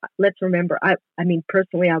now let's remember, I mean,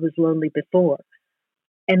 personally, I was lonely before.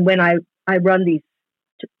 And when I run these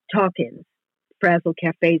talk-ins, Frazzle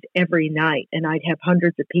Cafes every night, and I'd have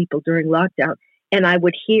hundreds of people during lockdown, and I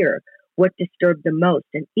would hear what disturbed them most,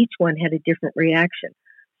 and each one had a different reaction.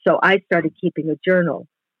 So I started keeping a journal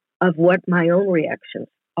of what my own reactions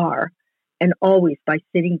are, and always by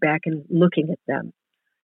sitting back and looking at them,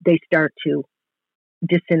 they start to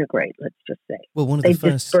disintegrate, let's just say. Well, one of they the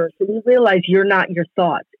first... disperse, and you realize you're not your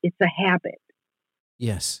thoughts. It's a habit.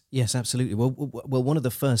 Yes, absolutely. Well, one of the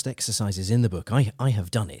first exercises in the book, I have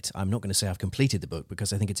done it. I'm not going to say I've completed the book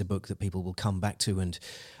because I think it's a book that people will come back to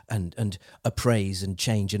and appraise and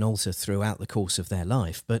change and alter throughout the course of their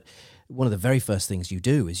life. But one of the very first things you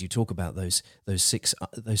do is you talk about those six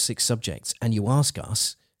subjects, and you ask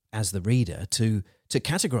us as the reader to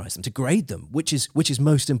categorize them, to grade them, which is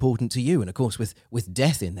most important to you. And of course, with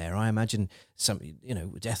death in there, I imagine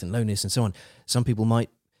death and loneliness and so on, some people might.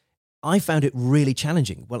 I found it really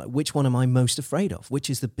challenging. Well, which one am I most afraid of? Which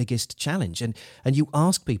is the biggest challenge? And you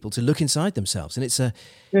ask people to look inside themselves. And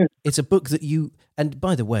it's a book that you, and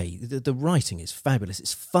by the way, the writing is fabulous.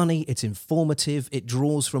 It's funny, it's informative, it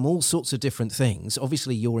draws from all sorts of different things.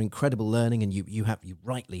 Obviously, your incredible learning, and you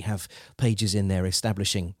rightly have pages in there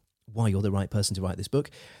establishing why you're the right person to write this book.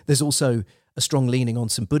 There's also a strong leaning on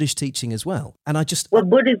some Buddhist teaching as well. And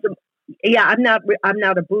Buddhism. Yeah, I'm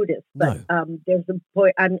not a Buddhist, but no. There's a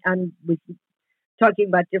point. I'm talking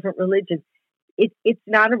about different religions. It's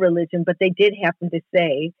not a religion, but they did happen to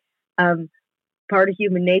say part of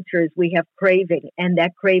human nature is we have craving, and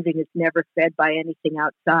that craving is never fed by anything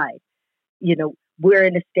outside. We're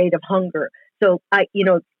in a state of hunger. So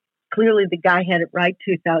clearly the guy had it right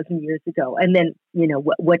 2,000 years ago, and then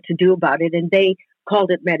what to do about it, and they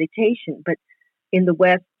called it meditation, but in the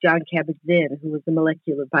West, John Kabat-Zinn, who was a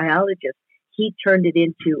molecular biologist, he turned it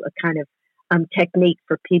into a kind of technique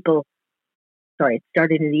for people. Sorry, it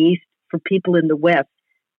started in the East, for people in the West.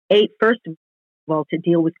 First of all, to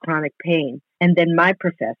deal with chronic pain. And then my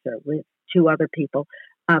professor, with two other people,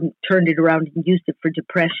 turned it around and used it for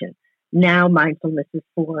depression. Now mindfulness is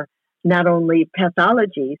for not only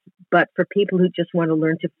pathologies, but for people who just want to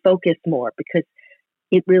learn to focus more, because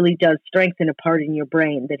it really does strengthen a part in your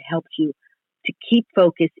brain that helps you to keep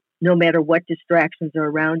focus no matter what distractions are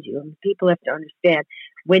around you. And people have to understand,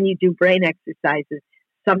 when you do brain exercises,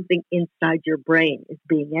 something inside your brain is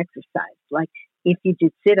being exercised. Like if you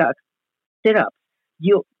do sit-ups,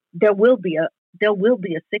 there will be a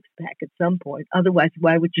six-pack at some point. Otherwise,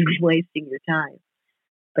 why would you be wasting your time?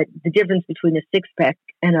 But the difference between a six-pack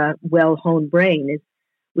and a well-honed brain is,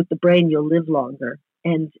 with the brain, you'll live longer.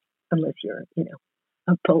 And unless you're,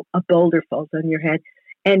 a boulder falls on your head,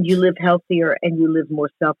 and you live healthier, and you live more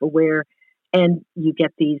self-aware, and you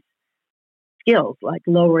get these skills like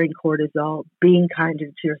lowering cortisol, being kinder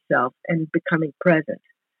to yourself, and becoming present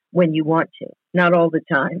when you want to, not all the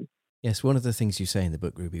time. Yes, one of the things you say in the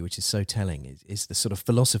book, Ruby, which is so telling, is the sort of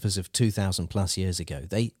philosophers of 2,000 plus years ago.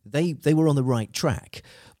 They were on the right track,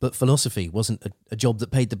 but philosophy wasn't a job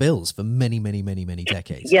that paid the bills for many, many, many, many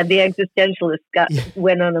decades. Yeah, the existentialists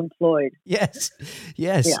went unemployed. Yes.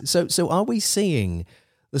 Yeah. So are we seeing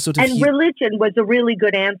the sort of... And religion was a really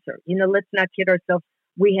good answer. Let's not kid ourselves.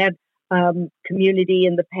 We had community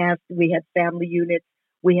in the past. We had family units.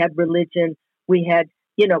 We had religion. We had,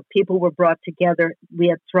 people were brought together. We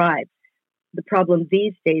had tribes. The problem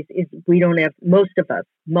these days is we don't have, most of us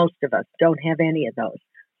don't have any of those.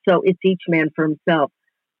 So it's each man for himself.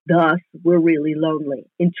 Thus, we're really lonely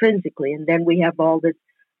intrinsically. And then we have all this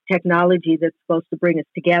technology that's supposed to bring us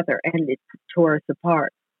together, and it tore us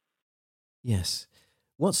apart. Yes.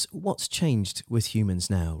 What's changed with humans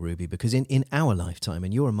now, Ruby? Because in our lifetime,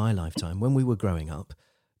 and your and my lifetime, when we were growing up,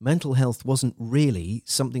 mental health wasn't really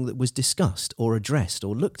something that was discussed or addressed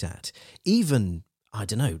or looked at. Even,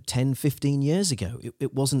 10, 15 years ago,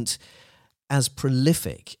 it wasn't as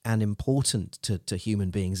prolific and important to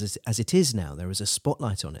human beings as it is now. There is a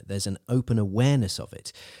spotlight on it. There's an open awareness of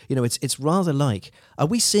it. It's rather like, are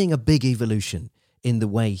we seeing a big evolution in the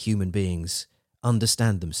way human beings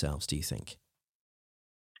understand themselves, do you think?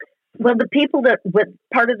 Well,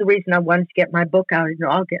 part of the reason I wanted to get my book out in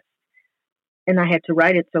August, and I had to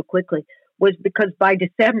write it so quickly, was because by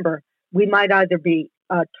December, we might either be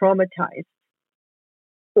traumatized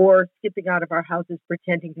or skipping out of our houses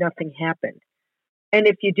pretending nothing happened. And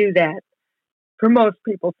if you do that, for most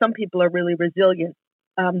people, some people are really resilient.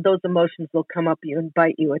 Those emotions will come up you and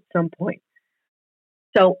bite you at some point.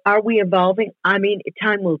 So are we evolving? I mean,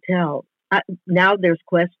 time will tell. Now there's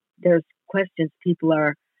questions people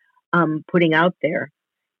are putting out there.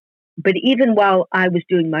 But even while I was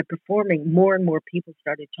doing my performing, more and more people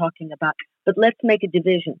started talking about, But let's make a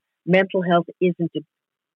division. Mental health isn't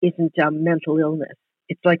mental illness.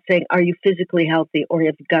 It's like saying, are you physically healthy or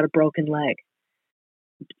have you got a broken leg?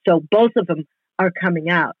 So both of them are coming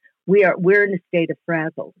out. We're in a state of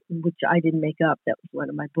frazzled, which I didn't make up. That was one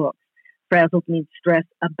of my books. Frazzled means stress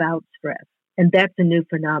about stress. And that's a new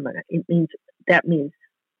phenomenon. That means,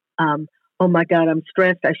 oh my God, I'm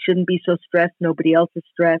stressed. I shouldn't be so stressed. Nobody else is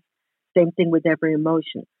stressed. Same thing with every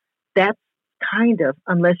emotion. That's kind of,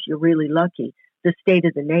 unless you're really lucky, the state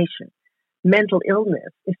of the nation. Mental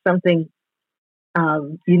illness is something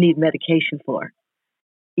you need medication for.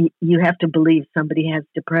 You have to believe somebody has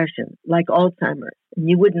depression, like Alzheimer's. And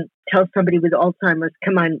you wouldn't tell somebody with Alzheimer's,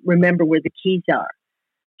 come on, remember where the keys are.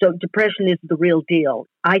 So depression is the real deal.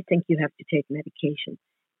 I think you have to take medication.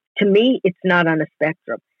 To me, it's not on a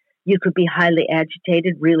spectrum. You could be highly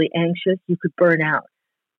agitated, really anxious. You could burn out.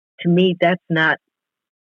 To me, that's not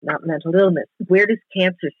mental illness. Where does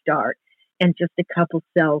cancer start? And just a couple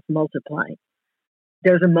cells multiplying.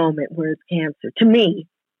 There's a moment where it's cancer. To me.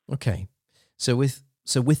 Okay. So with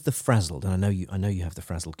the Frazzled, and I know you have the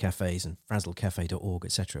Frazzled cafes and frazzledcafe.org,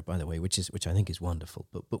 etc. By the way, which I think is wonderful.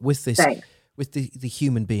 But with this, Thanks. with the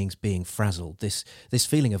human beings being frazzled, this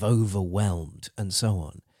feeling of overwhelmed and so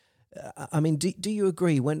on. I mean, do you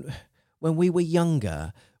agree when we were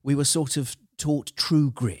younger, we were sort of taught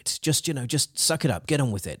true grit, just suck it up, get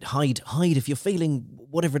on with it, hide if you're feeling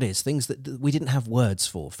whatever it is, things that we didn't have words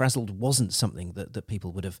for. Frazzled wasn't something that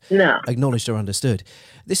people would have acknowledged or understood.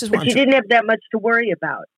 This is what you didn't have that much to worry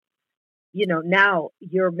about. Now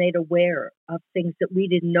you're made aware of things that we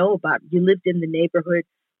didn't know about. You lived in the neighborhood,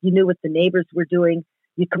 you knew what the neighbors were doing,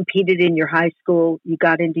 you competed in your high school, you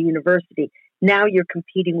got into university. Now you're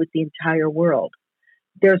competing with the entire world.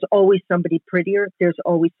 There's always somebody prettier. There's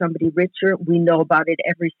always somebody richer. We know about it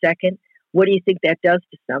every second. What do you think that does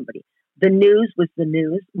to somebody? The news was the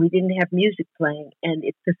news. We didn't have music playing, and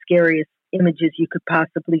it's the scariest images you could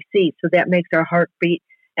possibly see. So that makes our heart beat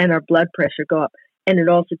and our blood pressure go up. And it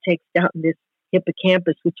also takes down this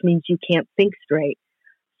hippocampus, which means you can't think straight.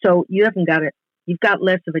 So you haven't got it. You've got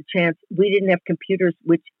less of a chance. We didn't have computers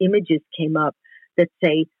which images came up that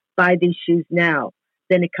say, buy these shoes now.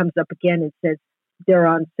 Then it comes up again and says, they're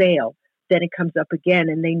on sale. Then it comes up again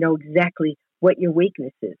and they know exactly what your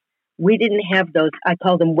weakness is. We didn't have those, I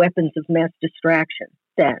call them weapons of mass distraction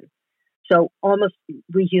then. So almost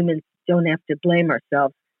we humans don't have to blame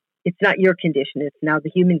ourselves. It's not your condition, it's now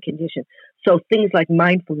the human condition. So things like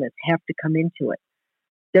mindfulness have to come into it.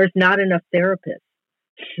 There's not enough therapists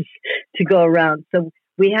to go around. So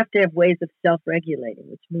we have to have ways of self-regulating,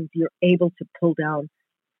 which means you're able to pull down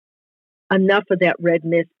enough of that red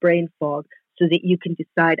mist brain fog so that you can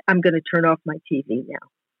decide, I'm going to turn off my TV now.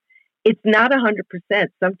 It's not 100%.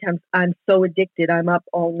 Sometimes I'm so addicted, I'm up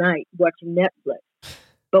all night watching Netflix.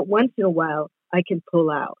 But once in a while, I can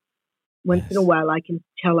pull out. Once in a while, I can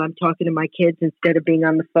tell I'm talking to my kids instead of being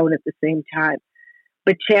on the phone at the same time.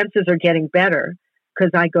 But chances are getting better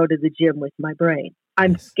because I go to the gym with my brain.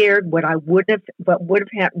 I'm scared what would have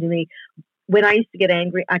happened to me. When I used to get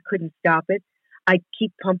angry, I couldn't stop it. I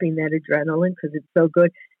keep pumping that adrenaline because it's so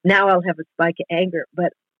good. Now I'll have a spike of anger,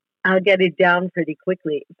 but I'll get it down pretty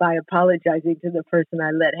quickly by apologizing to the person I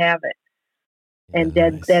let have it. And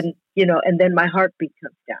then and then my heartbeat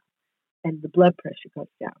comes down and the blood pressure comes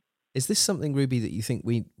down. Is this something, Ruby, that you think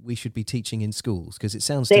we should be teaching in schools? Because it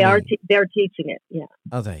sounds they're teaching it. Yeah.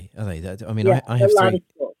 Are they? I mean, yeah, I have three.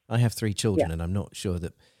 I have three children, yeah. and I'm not sure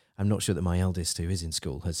that my eldest, who is in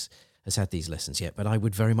school, has had these lessons yet. But I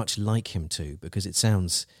would very much like him to, because it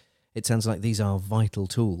sounds like these are vital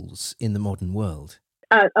tools in the modern world.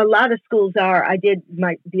 A lot of schools are. I did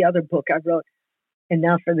the other book I wrote, and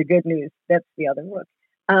now for the good news, that's the other book.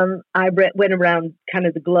 I went around kind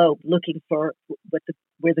of the globe looking for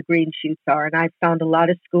where the green shoots are, and I found a lot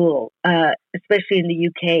of schools, especially in the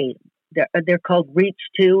UK. They're called Reach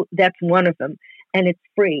 2. That's one of them, and it's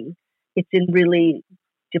free. It's in really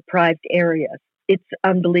deprived areas. It's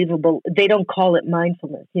unbelievable. They don't call it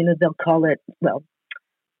mindfulness. They'll call it,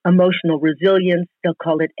 emotional resilience. They'll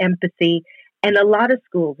call it empathy. And a lot of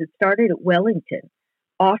schools, it started at Wellington,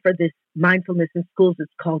 offer this mindfulness in schools.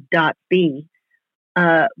 It's called .B.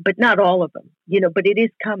 But not all of them, but it is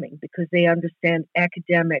coming because they understand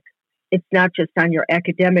academic. It's not just on your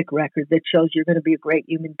academic record that shows you're going to be a great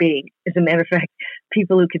human being. As a matter of fact,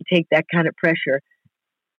 people who can take that kind of pressure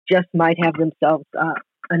just might have themselves,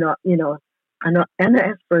 an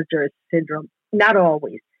Asperger's syndrome. Not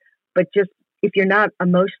always, but just if you're not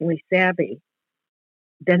emotionally savvy,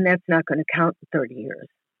 then that's not going to count in 30 years.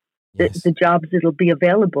 Yes. The jobs that'll be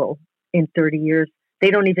available in 30 years,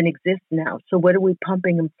 they don't even exist now. So what are we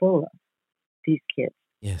pumping them full of, these kids?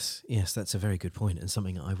 Yes, that's a very good point, and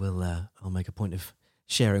something I will. I'll make a point of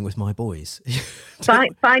sharing with my boys.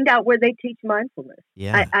 Find out where they teach mindfulness.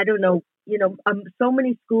 Yeah. I don't know. So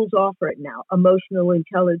many schools offer it now. Emotional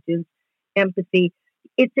intelligence, empathy.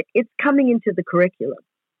 It's coming into the curriculum.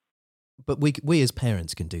 But we as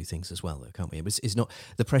parents can do things as well, though, can't we? It's not,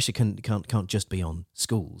 the pressure can't just be on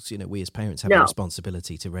schools. We as parents have a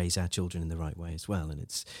responsibility to raise our children in the right way as well. And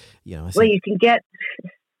it's, I think, well,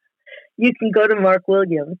 you can go to Mark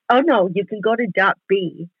Williams. Oh no, you can go to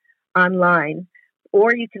 .b online,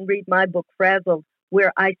 or you can read my book Frazzled,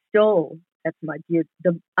 where I stole. That's my dear.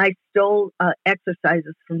 I stole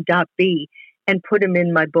exercises from .b and put them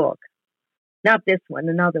in my book. Not this one,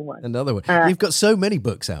 another one. Another one. You've got so many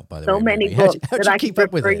books out, by the way. So many Ruby. books How that do you I keep can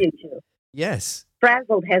up with refer it? you to. Yes.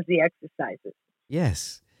 Frazzled has the exercises.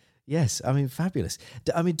 Yes. I mean, fabulous.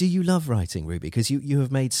 Do you love writing, Ruby? Because you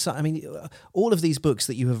have made, all of these books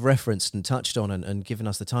that you have referenced and touched on and given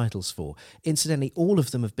us the titles for, incidentally, all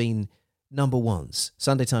of them have been number ones,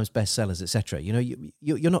 Sunday Times bestsellers, etc.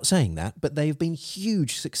 You're not saying that, but they've been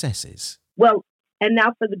huge successes. Well, and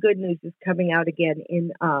Now for the Good News is coming out again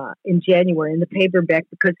in January in the paperback,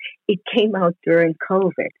 because it came out during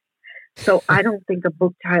COVID. So I don't think a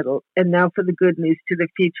book title, And Now for the Good News, To the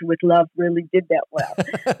Future with Love, really did that well.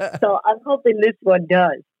 So I'm hoping this one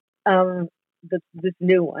does, this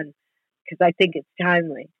new one, because I think it's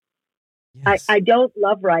timely. Yes. I don't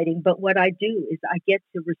love writing, but what I do is I get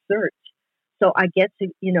to research. So I get to,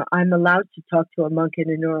 I'm allowed to talk to a monk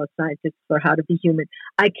and a neuroscientist for How to Be Human.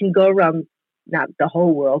 I can go around, not the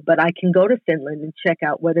whole world, but I can go to Finland and check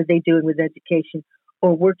out what are they doing with education,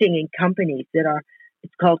 or working in companies that are,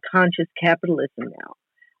 it's called conscious capitalism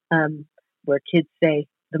now, where kids say,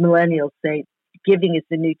 the millennials say, giving is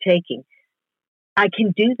the new taking. I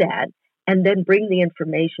can do that and then bring the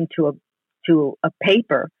information to a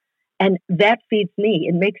paper, and that feeds me.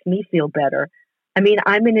 It makes me feel better. I mean,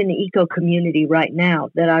 I'm in an eco community right now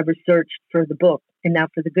that I researched for the book, And Now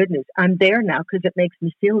for the Good News. I'm there now because it makes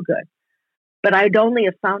me feel good. But I'd only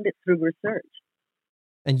have found it through research.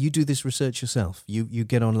 And you do this research yourself? You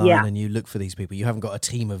get online and you look for these people? You haven't got a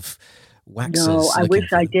team of waxers? No, I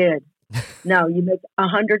wish I did. No, you make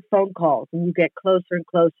 100 phone calls and you get closer and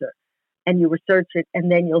closer. And you research it,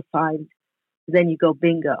 and then then you go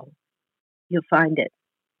bingo. You'll find it.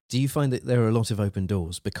 Do you find that there are a lot of open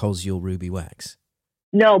doors because you're Ruby Wax?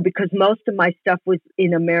 No, because most of my stuff was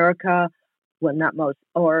in America. Well, not most.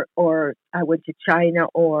 Or I went to China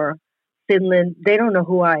or Finland. They don't know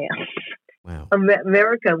who I am. Wow.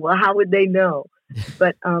 America, well, how would they know?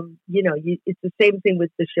 But, it's the same thing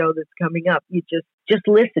with the show that's coming up. You just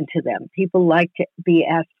listen to them. People like to be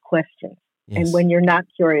asked questions. Yes. And when you're not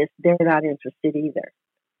curious, they're not interested either.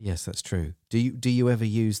 Yes, that's true. Do you ever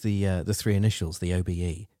use the three initials, the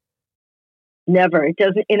OBE? Never. It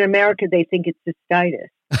doesn't. In America, they think it's cystitis.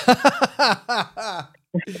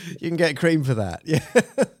 You can get cream for that. Yeah.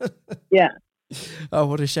 Yeah. Oh,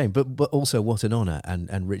 what a shame. But also what an honour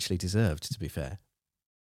and richly deserved, to be fair.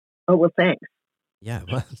 Oh, well, thanks. Yeah,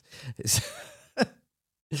 well, it's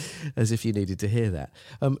as if you needed to hear that.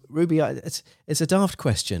 Ruby, it's a daft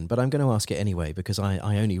question, but I'm going to ask it anyway because I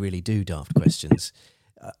only really do daft questions.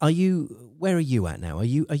 Where are you at now? Are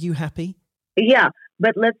you happy? Yeah,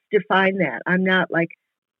 but let's define that. I'm not like,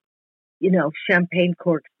 champagne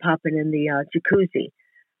corks popping in the jacuzzi.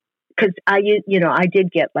 Because I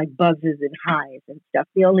did get like buzzes and highs and stuff.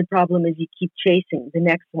 The only problem is you keep chasing the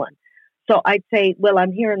next one. So I'd say, well,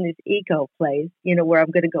 I'm here in this eco place, where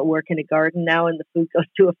I'm going to go work in a garden now, and the food goes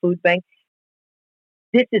to a food bank.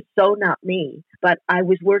 This is so not me, but I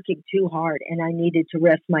was working too hard and I needed to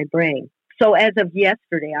rest my brain. So as of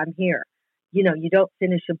yesterday, I'm here. You don't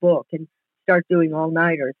finish a book and start doing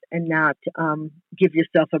all-nighters and not give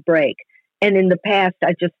yourself a break. And in the past,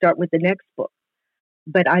 I just start with the next book.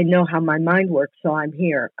 But I know how my mind works, so I'm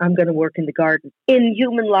here. I'm going to work in the garden. In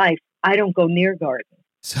human life, I don't go near gardens.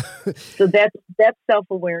 So that's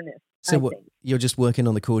self-awareness. So what, you're just working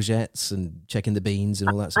on the courgettes and checking the beans and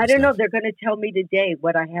all that sort of stuff? I don't know. They're going to tell me today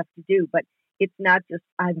what I have to do, but it's not just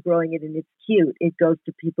I'm growing it and it's cute. It goes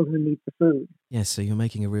to people who need the food. Yes, so you're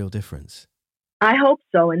making a real difference. I hope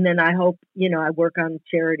so. And then I hope, I work on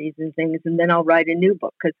charities and things, and then I'll write a new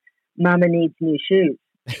book because Mama needs new shoes.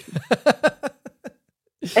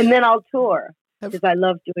 And then I'll tour because I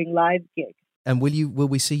love doing live gigs. And will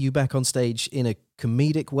we see you back on stage in a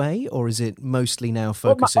comedic way, or is it mostly now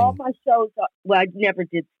focusing? All my shows I never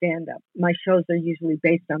did stand-up. My shows are usually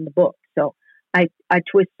based on the book. So I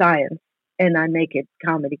twist science and I make it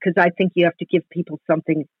comedy because I think you have to give people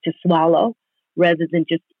something to swallow rather than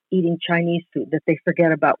just eating Chinese food that they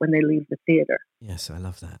forget about when they leave the theater. Yes, I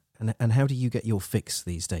love that. And how do you get your fix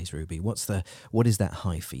these days, Ruby? What is that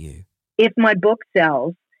high for you? If my book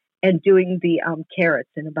sells, and doing the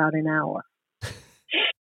carrots in about an hour.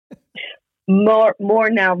 More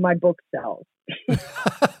now my book sells.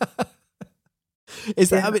 Is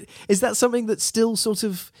that something that still sort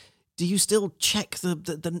of, do you still check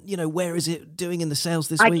the where is it doing in the sales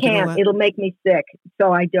this week? I can't. It'll make me sick.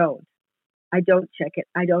 So I don't check it.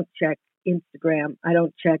 I don't check Instagram. I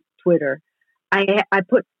don't check Twitter. I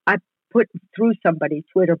put through somebody's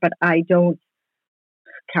Twitter, but I don't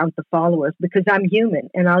count the followers because I'm human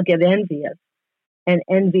and I'll get envious. And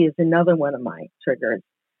envy is another one of my triggers.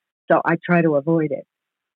 So I try to avoid it.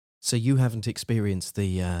 So you haven't experienced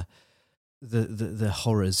the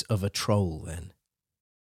horrors of a troll then?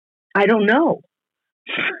 I don't know.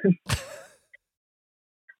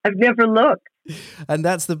 I've never looked. And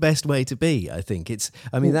that's the best way to be, I think.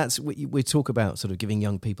 That's we talk about sort of giving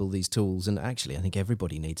young people these tools, and actually I think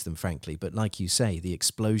everybody needs them, frankly. But like you say, the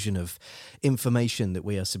explosion of information that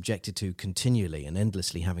we are subjected to continually and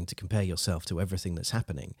endlessly, having to compare yourself to everything that's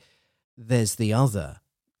happening. There's the other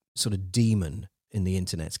sort of demon in the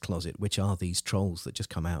internet's closet, which are these trolls that just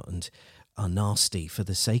come out and are nasty for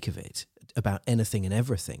the sake of it about anything and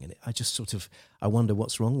everything. And I wonder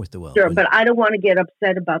what's wrong with the world. Sure, but I don't want to get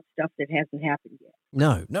upset about stuff that hasn't happened yet.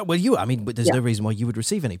 No. Well, but there's no reason why you would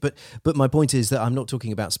receive any. But my point is that I'm not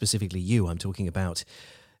talking about specifically you. I'm talking about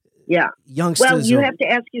youngsters. Well, you have to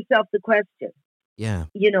ask yourself the question. Yeah.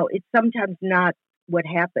 It's sometimes not what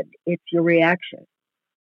happened. It's your reaction.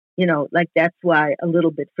 That's why a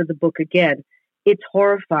little bit for the book again. It's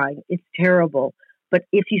horrifying. It's terrible. But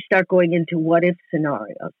if you start going into what if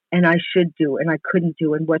scenarios, and I should do, and I couldn't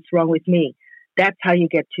do, and what's wrong with me, that's how you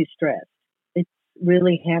get too stressed. It's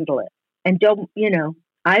really handle it. And don't,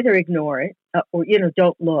 either ignore it or,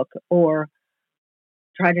 don't look or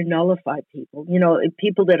try to nullify people.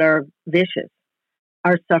 People that are vicious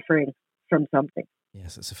are suffering from something.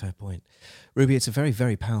 Yes, that's a fair point. Ruby, it's a very,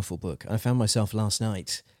 very powerful book. I found myself last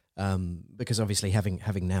night, because obviously having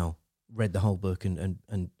now read the whole book and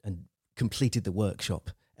completed the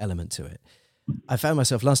workshop element to it, I found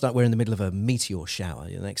myself last night, we're in the middle of a meteor shower.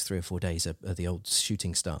 The next 3 or 4 days are the old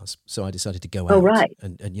shooting stars. So I decided to go out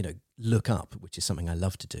and look up, which is something I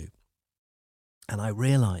love to do. And I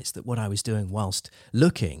realized that what I was doing whilst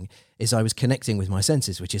looking is I was connecting with my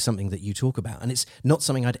senses, which is something that you talk about. And it's not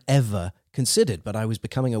something I'd ever considered, but I was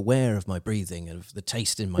becoming aware of my breathing and of the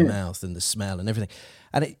taste in my mouth and the smell and everything.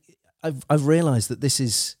 And I've realized that this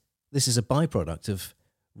is a byproduct of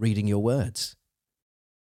reading your words.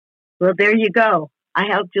 Well, there you go. I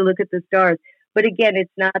helped you look at the stars. But again,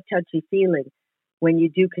 it's not touchy-feely when you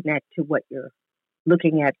do connect to what you're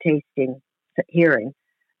looking at, tasting, hearing.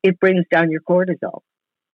 It brings down your cortisol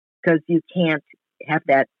because you can't have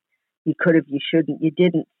that you could have, you shouldn't, you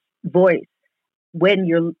didn't voice when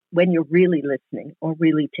you're really listening or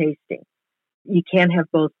really tasting. You can't have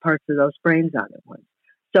both parts of those brains on at once.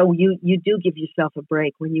 So you do give yourself a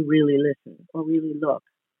break when you really listen or really look.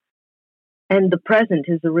 And the present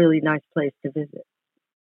is a really nice place to visit.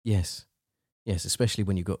 Yes, especially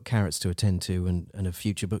when you've got carrots to attend to and a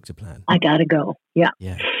future book to plan. I gotta go. Yeah.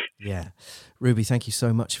 Yeah. Ruby, thank you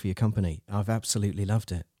so much for your company. I've absolutely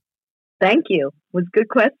loved it. Thank you. It was good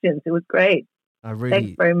questions. It was great.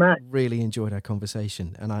 Thanks very much. Really enjoyed our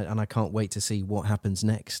conversation, and I can't wait to see what happens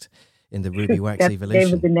next in the Ruby Wax That's evolution. the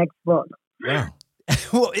name of the next book. Wow.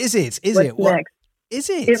 What is it? What's next? Is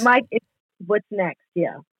it? What's next?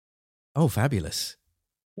 Yeah. Oh, fabulous.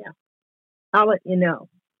 Yeah. I'll let you know.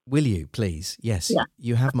 Will you, please? Yes. Yeah.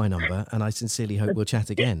 You have my number, and I sincerely hope we'll chat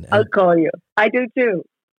again. I'll call you. I do too.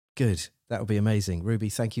 Good. That would be amazing. Ruby,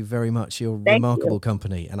 thank you very much. You're a remarkable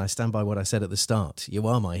company, and I stand by what I said at the start. You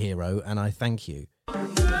are my hero, and I thank you. The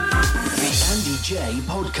Andy J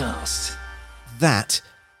Podcast. That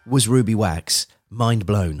was Ruby Wax. Mind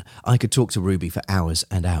blown. I could talk to Ruby for hours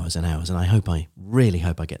and hours and hours, and I really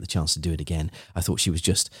hope I get the chance to do it again. I thought she was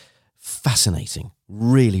just fascinating.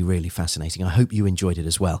 Really, really fascinating. I hope you enjoyed it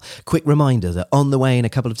as well. Quick reminder that on the way in a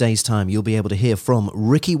couple of days' time, you'll be able to hear from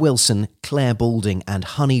Ricky Wilson, Claire Balding and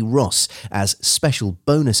Honey Ross as special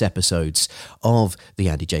bonus episodes of the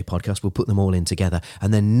Andy J Podcast. We'll put them all in together.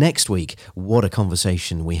 And then next week, what a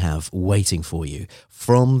conversation we have waiting for you.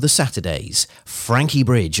 From the Saturdays, Frankie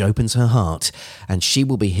Bridge opens her heart and she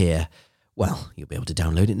will be here. Well, you'll be able to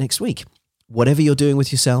download it next week. Whatever you're doing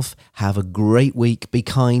with yourself, have a great week, be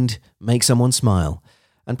kind, make someone smile,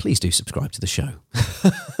 and please do subscribe to the show.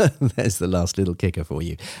 There's the last little kicker for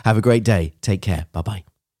you. Have a great day. Take care. Bye-bye.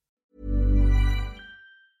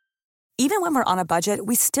 Even when we're on a budget,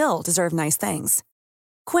 we still deserve nice things.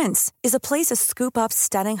 Quince is a place to scoop up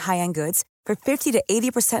stunning high-end goods for 50 to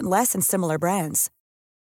 80% less than similar brands.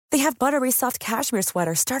 They have buttery soft cashmere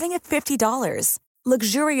sweaters starting at $50,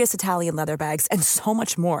 luxurious Italian leather bags, and so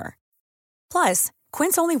much more. Plus,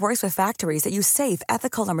 Quince only works with factories that use safe,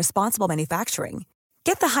 ethical, and responsible manufacturing.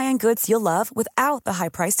 Get the high-end goods you'll love without the high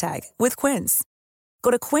price tag with Quince.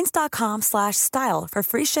 Go to quince.com/style for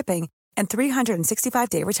free shipping and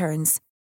 365-day returns.